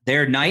made that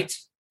their night.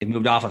 They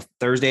moved off of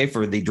Thursday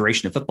for the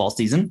duration of football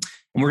season.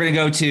 And we're going to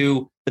go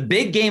to the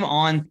big game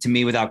on, to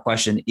me, without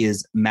question,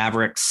 is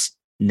Mavericks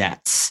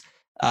Nets.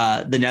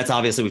 The Nets,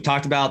 obviously, we've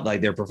talked about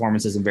like their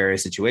performances in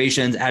various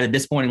situations. Had a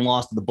disappointing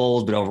loss to the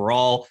Bulls, but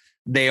overall,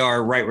 they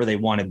are right where they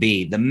want to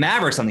be. The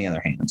Mavericks, on the other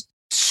hand,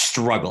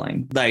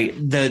 struggling. Like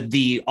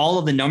all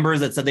of the numbers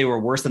that said they were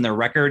worse than their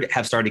record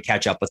have started to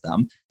catch up with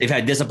them. They've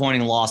had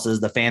disappointing losses.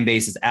 The fan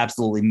base is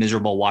absolutely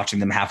miserable watching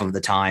them half of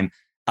the time.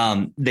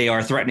 They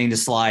are threatening to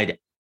slide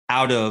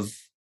out of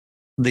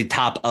the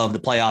top of the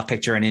playoff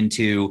picture and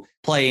into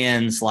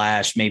play-in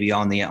 / maybe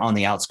on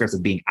the outskirts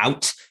of being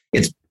out.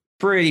 It's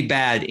pretty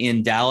bad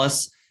in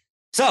Dallas.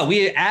 So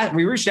we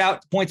reached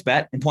out to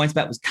PointsBet, and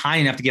PointsBet was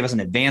kind enough to give us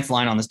an advance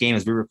line on this game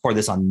as we record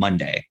this on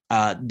Monday.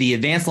 The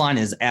advance line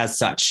is as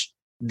such.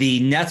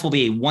 The Nets will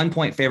be a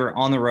 1-point favorite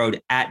on the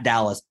road at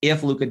Dallas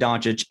if Luka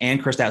Doncic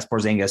and Kristaps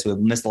Porzingis, who have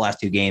missed the last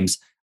 2 games,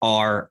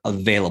 are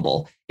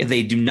available. If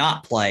they do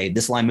not play,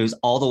 this line moves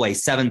all the way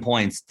 7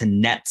 points to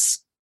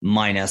Nets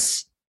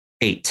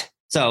 -8.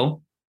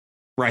 So,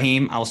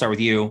 Raheem, I will start with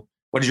you.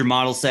 What does your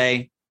model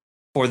say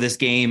for this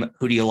game?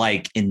 Who do you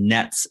like in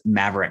Nets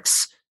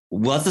Mavericks?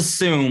 Let's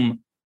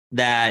assume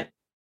that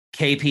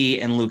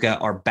KP and Luka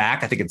are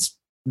back. I think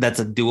that's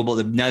a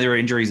doable. Neither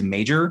injury is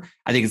major.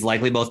 I think it's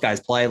likely both guys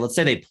play. Let's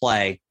say they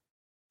play.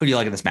 Who do you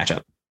like in this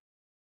matchup?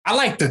 I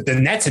like the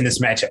Nets in this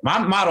matchup. My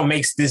model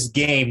makes this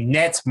game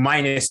Nets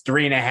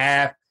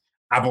 -3.5.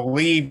 I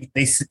believe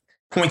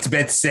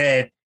PointsBet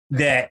said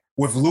that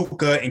with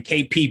Luka and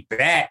KP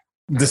back,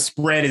 the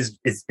spread is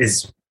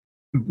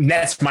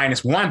Nets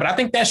 -1. But I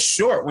think that's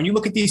short. When you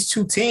look at these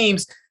two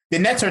teams, the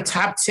Nets are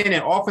top 10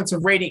 in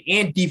offensive rating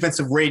and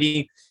defensive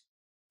rating.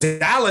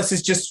 Dallas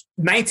is just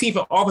 19th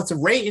in offensive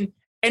rating,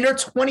 and they're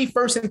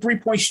 21st in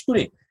three-point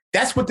shooting.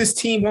 That's what this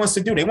team wants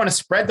to do. They want to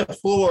spread the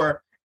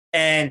floor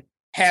and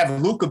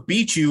have Luka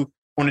beat you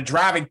on a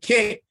drive and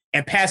kick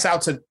and pass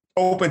out to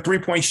open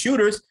three-point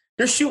shooters.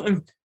 They're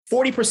shooting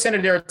 40%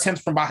 of their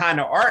attempts from behind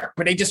the arc,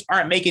 but they just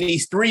aren't making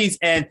these threes.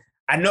 And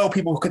I know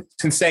people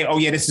can say, oh,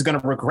 yeah, this is going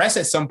to regress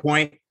at some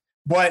point.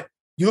 But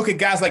you look at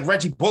guys like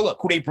Reggie Bullock,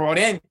 who they brought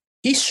in,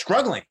 he's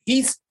struggling.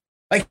 He's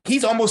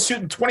almost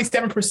shooting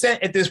 27%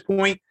 at this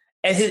point,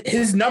 and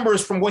his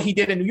numbers from what he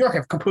did in New York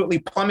have completely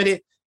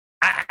plummeted.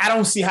 I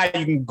don't see how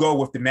you can go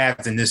with the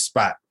Mavs in this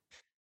spot.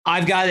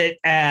 I've got it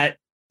at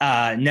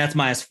Nets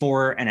minus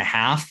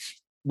 4.5.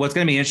 What's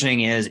going to be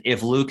interesting is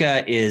if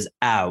Luka is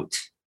out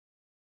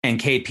and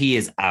KP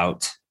is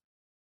out,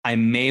 I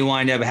may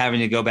wind up having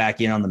to go back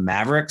in on the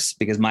Mavericks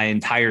because my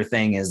entire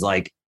thing is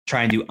like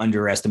trying to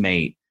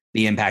underestimate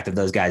the impact of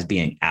those guys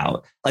being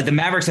out. Like the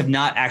Mavericks have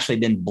not actually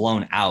been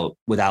blown out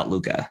without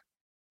Luka.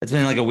 It's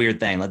been like a weird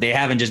thing. Like they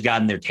haven't just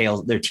gotten their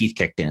teeth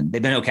kicked in.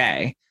 They've been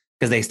okay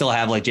because they still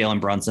have like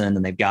Jalen Brunson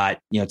and they've got,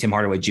 Tim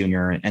Hardaway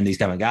Jr. and these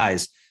kind of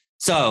guys.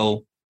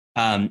 So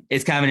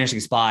it's kind of an interesting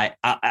spot.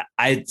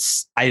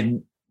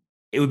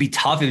 It would be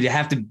tough if you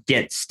have to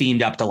get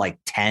steamed up to like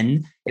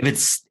 10.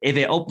 If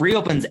it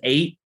reopens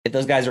 8, if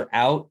those guys are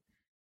out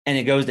and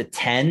it goes to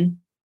 10,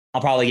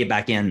 I'll probably get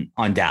back in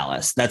on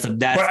Dallas. But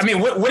I mean,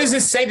 what does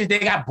this say that they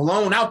got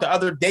blown out the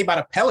other day by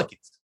the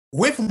Pelicans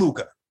with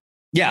Luka?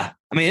 Yeah,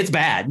 I mean, it's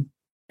bad.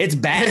 It's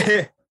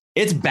bad.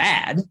 It's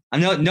bad.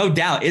 No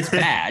doubt it's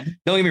bad.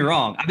 Don't get me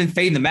wrong. I've been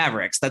fading the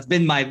Mavericks. That's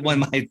been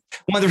one of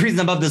the reasons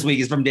I'm up this week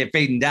is from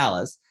fading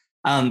Dallas.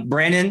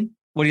 Brandon,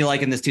 what do you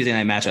like in this Tuesday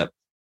night matchup?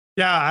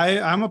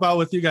 Yeah, I'm about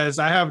with you guys.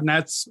 I have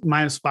Nets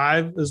minus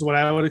 5 is what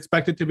I would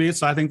expect it to be.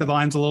 So I think the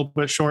line's a little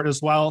bit short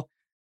as well.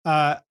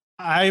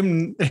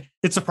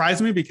 It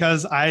surprised me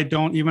because I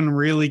don't even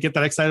really get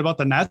that excited about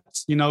the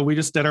Nets. We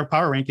just did our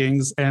power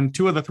rankings and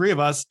 2 of the 3 of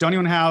us don't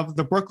even have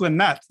the Brooklyn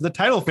Nets, the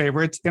title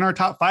favorites, in our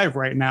top 5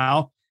 right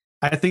now.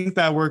 I think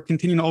that we're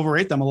continuing to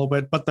overrate them a little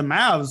bit, but the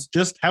Mavs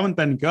just haven't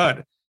been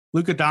good.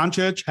 Luka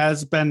Doncic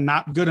has been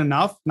not good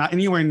enough, not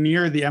anywhere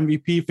near the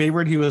MVP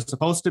favorite he was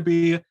supposed to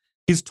be.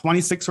 He's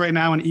 26 right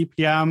now in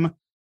EPM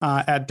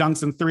at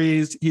dunks and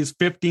threes. He's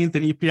 15th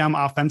in EPM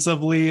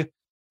offensively.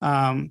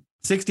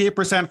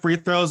 68% free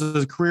throws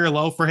is a career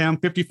low for him.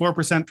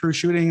 54% true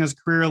shooting is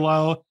career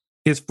low.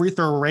 His free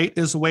throw rate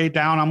is way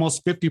down,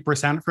 almost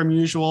 50% from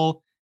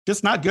usual.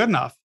 Just not good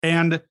enough.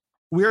 And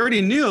we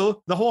already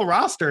knew the whole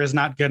roster is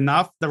not good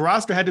enough. The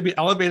roster had to be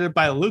elevated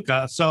by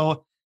Luka.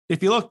 So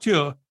if you look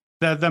too,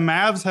 the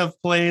Mavs have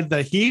played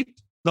the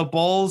Heat, the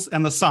Bulls,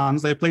 and the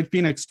Suns. They played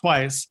Phoenix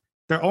twice.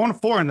 They're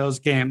 0-4 in those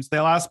games. They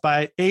lost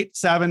by 8,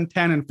 7,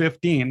 10, and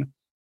 15.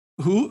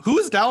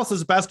 Who's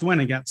Dallas's best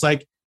win against?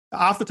 Like,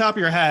 off the top of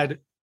your head,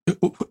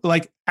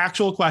 like,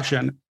 actual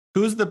question,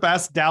 who's the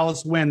best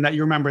Dallas win that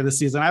you remember this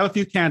season? I have a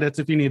few candidates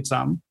if you need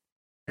some.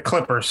 The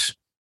Clippers.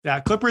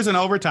 Yeah, Clippers in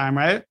overtime,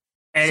 right?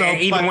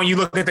 And even when you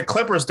look at the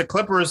Clippers,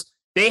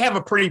 they have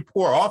a pretty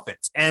poor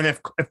offense. And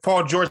if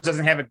Paul George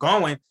doesn't have it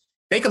going,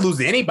 they could lose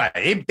to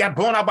anybody. They got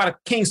blown out by the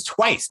Kings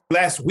twice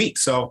last week.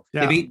 So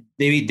yeah. They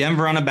beat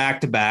Denver on a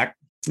back-to-back.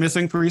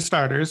 Missing 3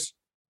 starters.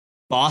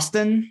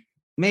 Boston,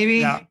 maybe?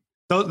 Yeah.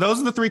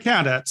 Those are the 3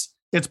 candidates.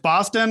 It's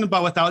Boston,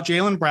 but without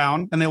Jaylen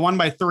Brown, and they won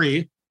by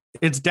 3.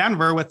 It's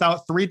Denver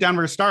without 3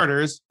 Denver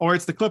starters, or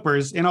it's the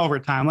Clippers in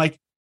overtime. Like,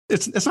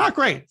 it's not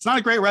great. It's not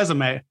a great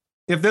resume.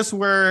 If this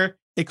were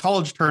a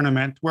college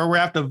tournament where we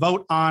have to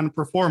vote on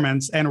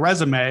performance and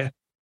resume,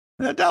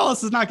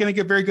 Dallas is not going to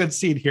get a very good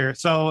seed here.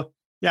 So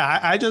yeah,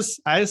 I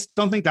just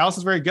don't think Dallas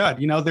is very good.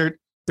 They're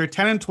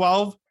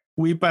 10-12.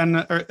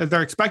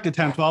 They're expected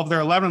 10-12. They're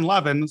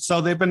 11-11.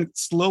 So they've been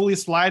slowly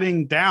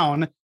sliding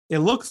down. It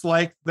looks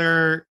like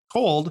they're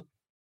cold,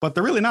 but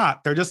they're really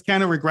not. They're just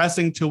kind of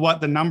regressing to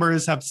what the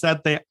numbers have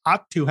said they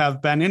ought to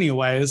have been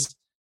anyways.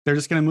 They're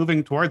just kind of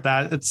moving toward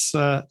that. It's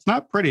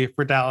not pretty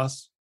for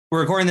Dallas.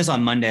 We're recording this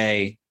on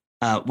Monday.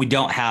 I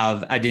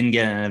didn't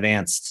get an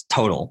advanced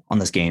total on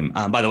this game.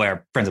 By the way,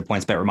 our friends at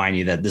PointsBet remind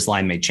you that this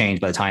line may change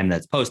by the time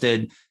that's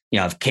posted.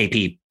 If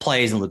KP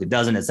plays and Luka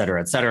doesn't, et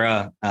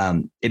cetera,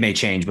 it may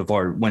change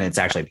when it's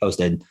actually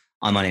posted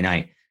on Monday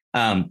night.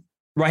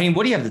 Raheem,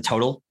 what do you have the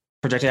total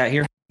projected out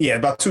here? Yeah,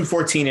 about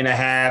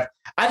 214.5.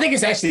 I think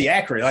it's actually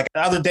accurate. Like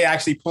the other day, I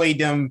actually played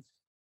them.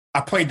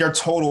 I played their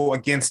total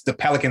against the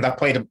Pelicans. I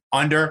played them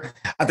under.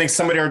 I think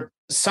some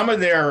of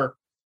their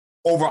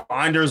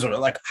over-unders are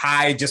like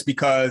high just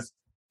because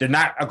they're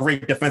not a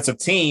great defensive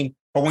team.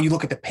 But when you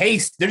look at the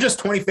pace, they're just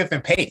 25th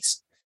in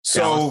pace.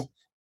 So,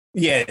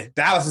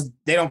 Dallas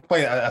they don't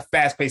play a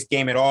fast-paced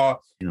game at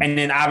all. Yeah. And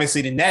then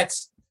obviously the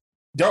Nets,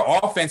 their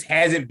offense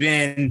hasn't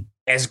been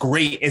as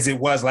great as it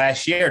was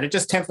last year. They're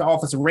just 10th in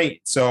offensive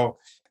rate. So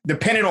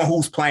depending on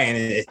who's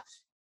playing,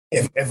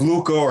 if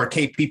Luka or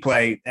KP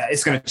play,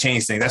 it's going to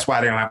change things. That's why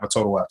they don't have a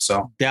total up.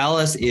 So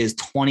Dallas is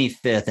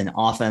 25th in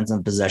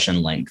offensive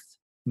possession length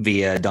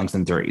via dunks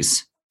and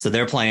threes. So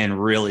they're playing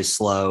really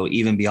slow,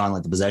 even beyond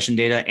like the possession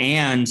data.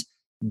 And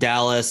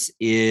Dallas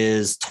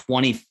is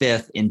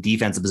 25th in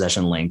defensive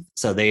possession length.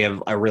 So they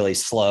have a really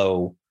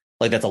slow,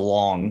 like that's a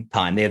long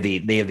time. They have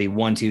the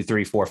 1, 2,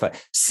 3, 4,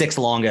 5, 6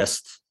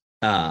 longest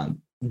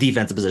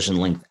defensive possession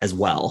length as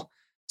well.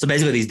 So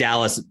basically these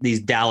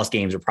Dallas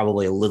games are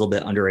probably a little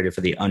bit underrated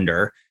for the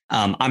under.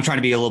 I'm trying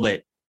to be a little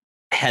bit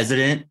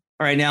hesitant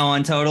right now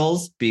on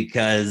totals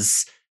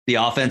because the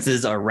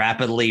offenses are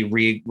rapidly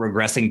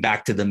regressing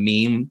back to the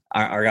mean.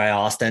 Our guy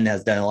Austin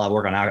has done a lot of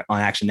work on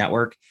Action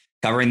Network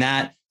covering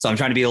that. So I'm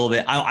trying to be a little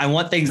bit, I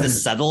want things to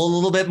settle a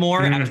little bit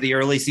more after the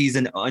early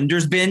season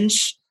unders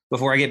binge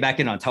before I get back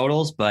in on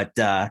totals. But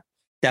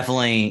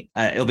definitely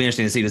it'll be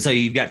interesting to see. So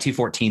you've got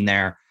 214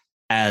 there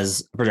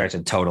as a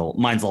projected total.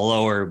 Mine's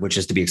lower, which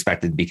is to be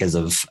expected because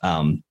of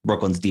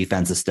Brooklyn's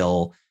defense is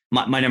still,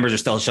 my numbers are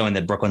still showing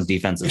that Brooklyn's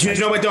defense is. You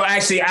know what though?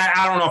 Actually,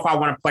 I don't know if I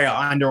want to play an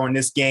under on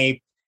this game.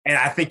 And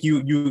I think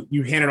you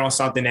hinted on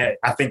something that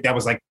I think that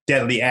was like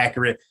deadly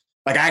accurate.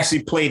 Like I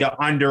actually played an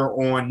under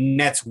on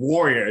Nets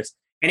Warriors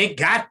and it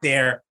got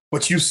there,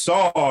 but you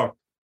saw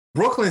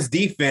Brooklyn's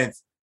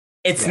defense.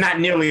 It's not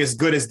nearly as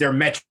good as their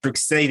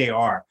metrics say they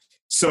are.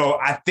 So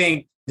I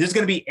think there's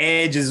going to be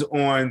edges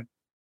on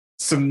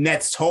some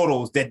Nets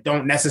totals that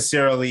don't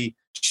necessarily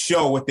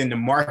show within the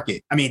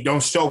market. I mean,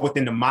 don't show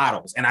within the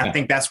models. And I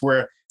think that's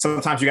where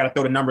sometimes you got to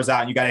throw the numbers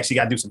out and you got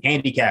to do some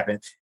handicapping.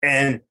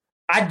 And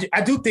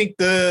I do think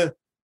the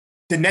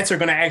Nets are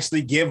going to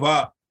actually give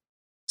up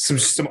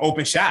some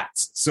open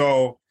shots.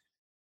 So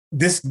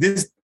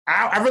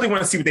I really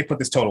want to see what they put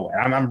this total at.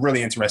 I'm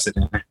really interested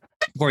in it.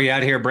 Before you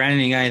out of here, Brandon,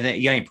 you got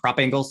any prop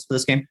angles for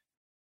this game?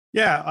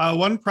 Yeah,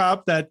 one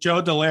prop that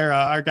Joe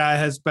Delera, our guy,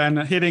 has been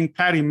hitting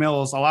Patty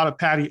Mills, a lot of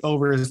Patty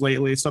overs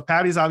lately. So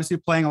Patty's obviously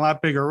playing a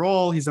lot bigger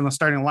role. He's in the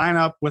starting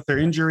lineup with their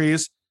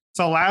injuries.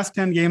 So last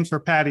 10 games for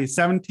Patty,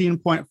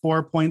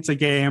 17.4 points a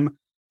game.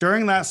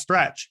 During that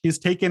stretch, he's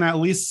taken at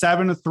least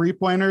 7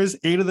 3-pointers,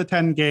 8 of the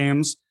 10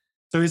 games.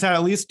 So he's had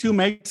at least 2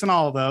 makes in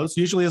all of those.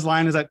 Usually his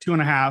line is at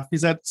 2.5.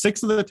 He's at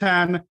 6 of the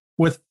 10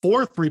 with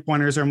 4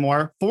 3-pointers or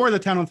more, 4 of the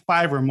 10 with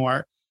 5 or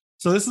more.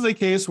 So this is a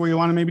case where you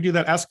want to maybe do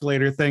that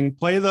escalator thing,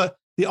 play the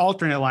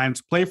alternate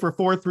lines, play for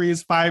 4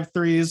 threes, 5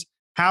 threes.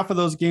 Half of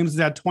those games he's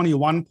had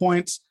 21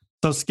 points.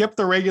 So skip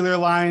the regular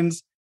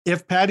lines.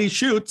 If Patty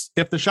shoots,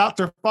 if the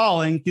shots are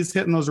falling, he's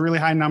hitting those really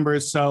high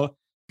numbers. So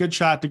good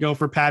shot to go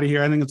for Patty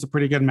here. I think it's a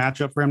pretty good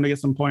matchup for him to get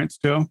some points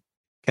too.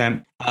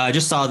 Okay. I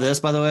just saw this,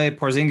 by the way.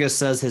 Porzingis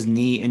says his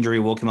knee injury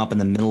woke him up in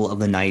the middle of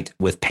the night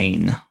with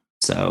pain.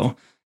 So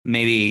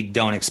maybe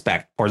don't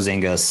expect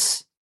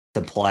Porzingis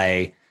to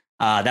play.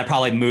 That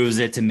probably moves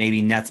it to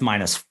maybe Nets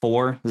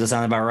 -4. Does that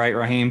sound about right,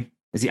 Raheem?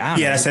 Is he? I don't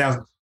know. That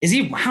sounds. Is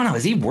he? I don't know.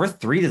 Is he worth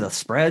 3 to the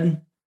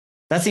spread?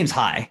 That seems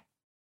high.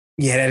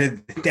 Yeah,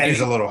 that is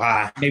a little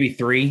high. Maybe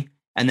 3,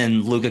 and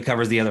then Luka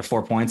covers the other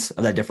 4 points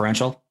of that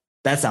differential.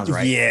 That sounds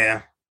right.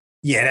 Yeah.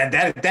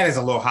 That is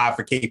a little high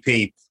for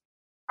KP.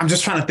 I'm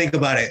just trying to think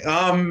about it.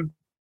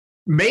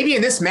 Maybe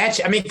in this match,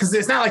 I mean, because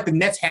it's not like the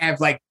Nets have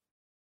like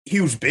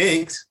huge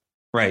bigs,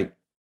 right?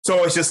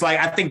 So it's just like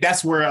I think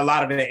that's where a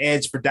lot of the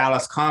edge for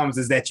Dallas comes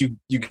is that you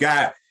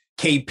got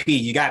KP,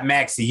 you got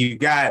Maxey, you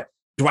got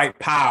Dwight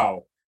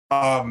Powell.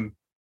 I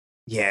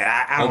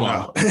don't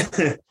know.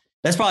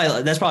 That's probably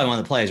one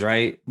of the plays,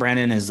 right?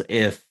 Brandon, is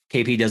if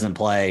KP doesn't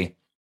play,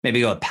 maybe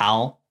go with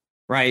Powell,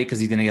 right? Because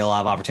he's going to get a lot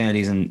of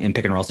opportunities in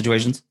pick and roll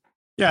situations.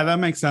 Yeah, that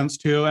makes sense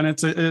too, and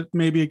it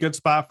may be a good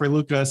spot for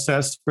Luka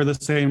assist for the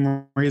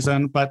same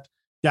reason, but.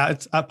 Yeah,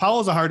 it's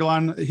Powell's a hard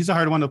one. He's a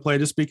hard one to play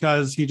just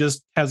because he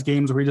just has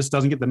games where he just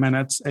doesn't get the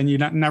minutes and you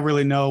never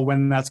really know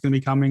when that's going to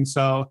be coming.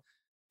 So,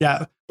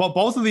 yeah, but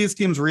both of these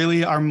teams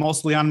really are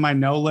mostly on my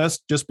no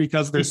list just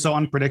because they're so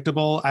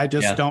unpredictable. I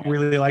just don't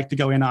really like to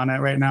go in on it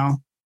right now.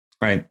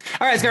 Right.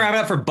 All right, let's get wrap it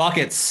up for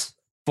buckets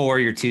for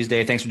your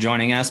Tuesday. Thanks for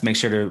joining us. Make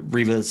sure to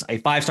leave us a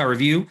 5-star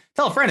review.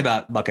 Tell a friend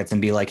about buckets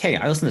and be like, hey,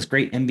 I listen to this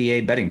great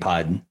NBA betting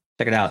pod.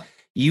 Check it out.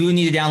 You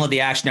need to download the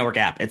Action Network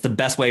app. It's the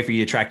best way for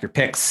you to track your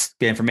picks,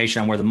 get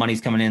information on where the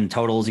money's coming in,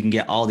 totals. You can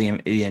get all the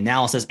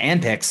analysis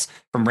and picks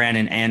from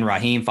Brandon and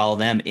Raheem. Follow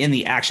them in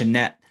the Action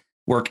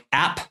Network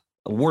app,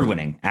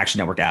 award-winning Action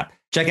Network app.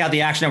 Check out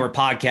the Action Network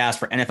podcast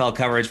for NFL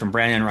coverage from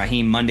Brandon and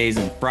Raheem Mondays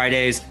and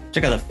Fridays.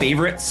 Check out the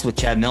favorites with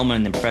Chad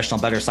Millman and professional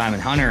bettor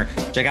Simon Hunter.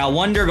 Check out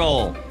Wonder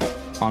Goal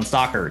on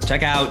soccer.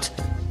 Check out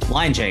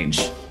Line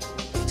Change.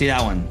 See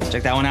that one.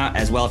 Check that one out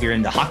as well if you're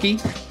into hockey.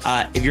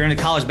 If you're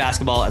into college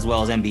basketball as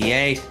well as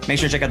NBA, make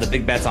sure to check out the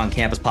Big Bets on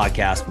Campus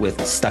podcast with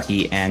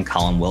Stuckey and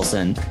Colin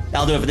Wilson.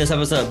 That'll do it for this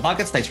episode of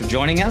Buckets. Thanks for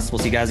joining us. We'll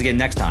see you guys again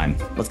next time.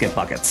 Let's get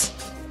buckets.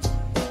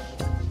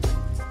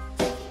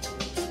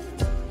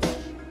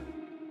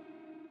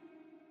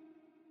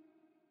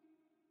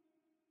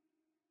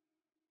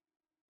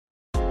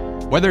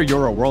 Whether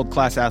you're a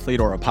world-class athlete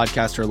or a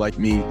podcaster like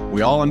me,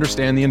 we all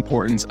understand the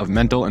importance of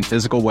mental and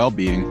physical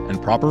well-being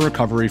and proper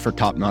recovery for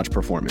top-notch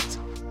performance.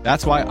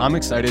 That's why I'm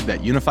excited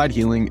that Unified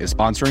Healing is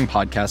sponsoring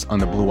podcasts on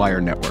the Blue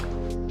Wire Network.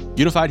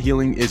 Unified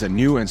Healing is a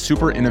new and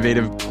super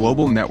innovative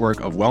global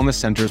network of wellness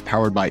centers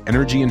powered by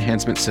Energy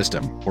Enhancement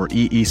System, or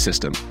EE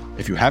System.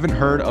 If you haven't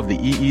heard of the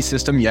EE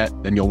System yet,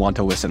 then you'll want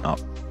to listen up.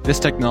 This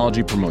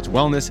technology promotes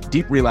wellness,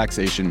 deep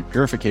relaxation,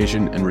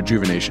 purification, and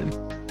rejuvenation.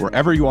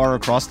 Wherever you are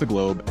across the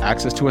globe,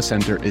 access to a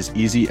center is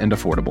easy and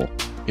affordable.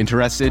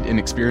 Interested in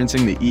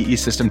experiencing the EE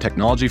System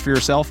technology for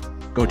yourself?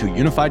 Go to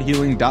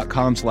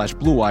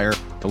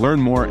unifiedhealing.com/bluewire to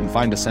learn more and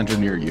find a center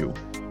near you.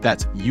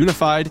 That's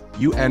unified,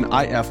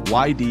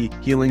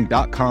 UNIFYD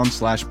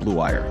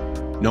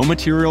healing.com/bluewire. No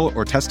material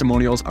or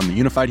testimonials on the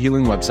Unified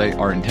Healing website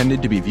are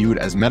intended to be viewed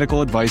as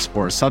medical advice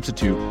or a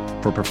substitute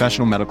for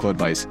professional medical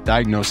advice,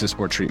 diagnosis,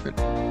 or treatment.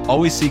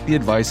 Always seek the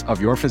advice of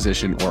your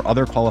physician or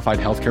other qualified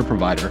healthcare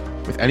provider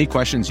with any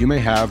questions you may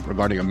have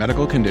regarding a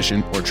medical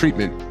condition or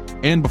treatment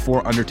and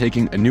before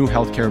undertaking a new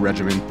healthcare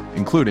regimen,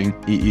 including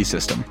EE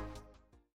System.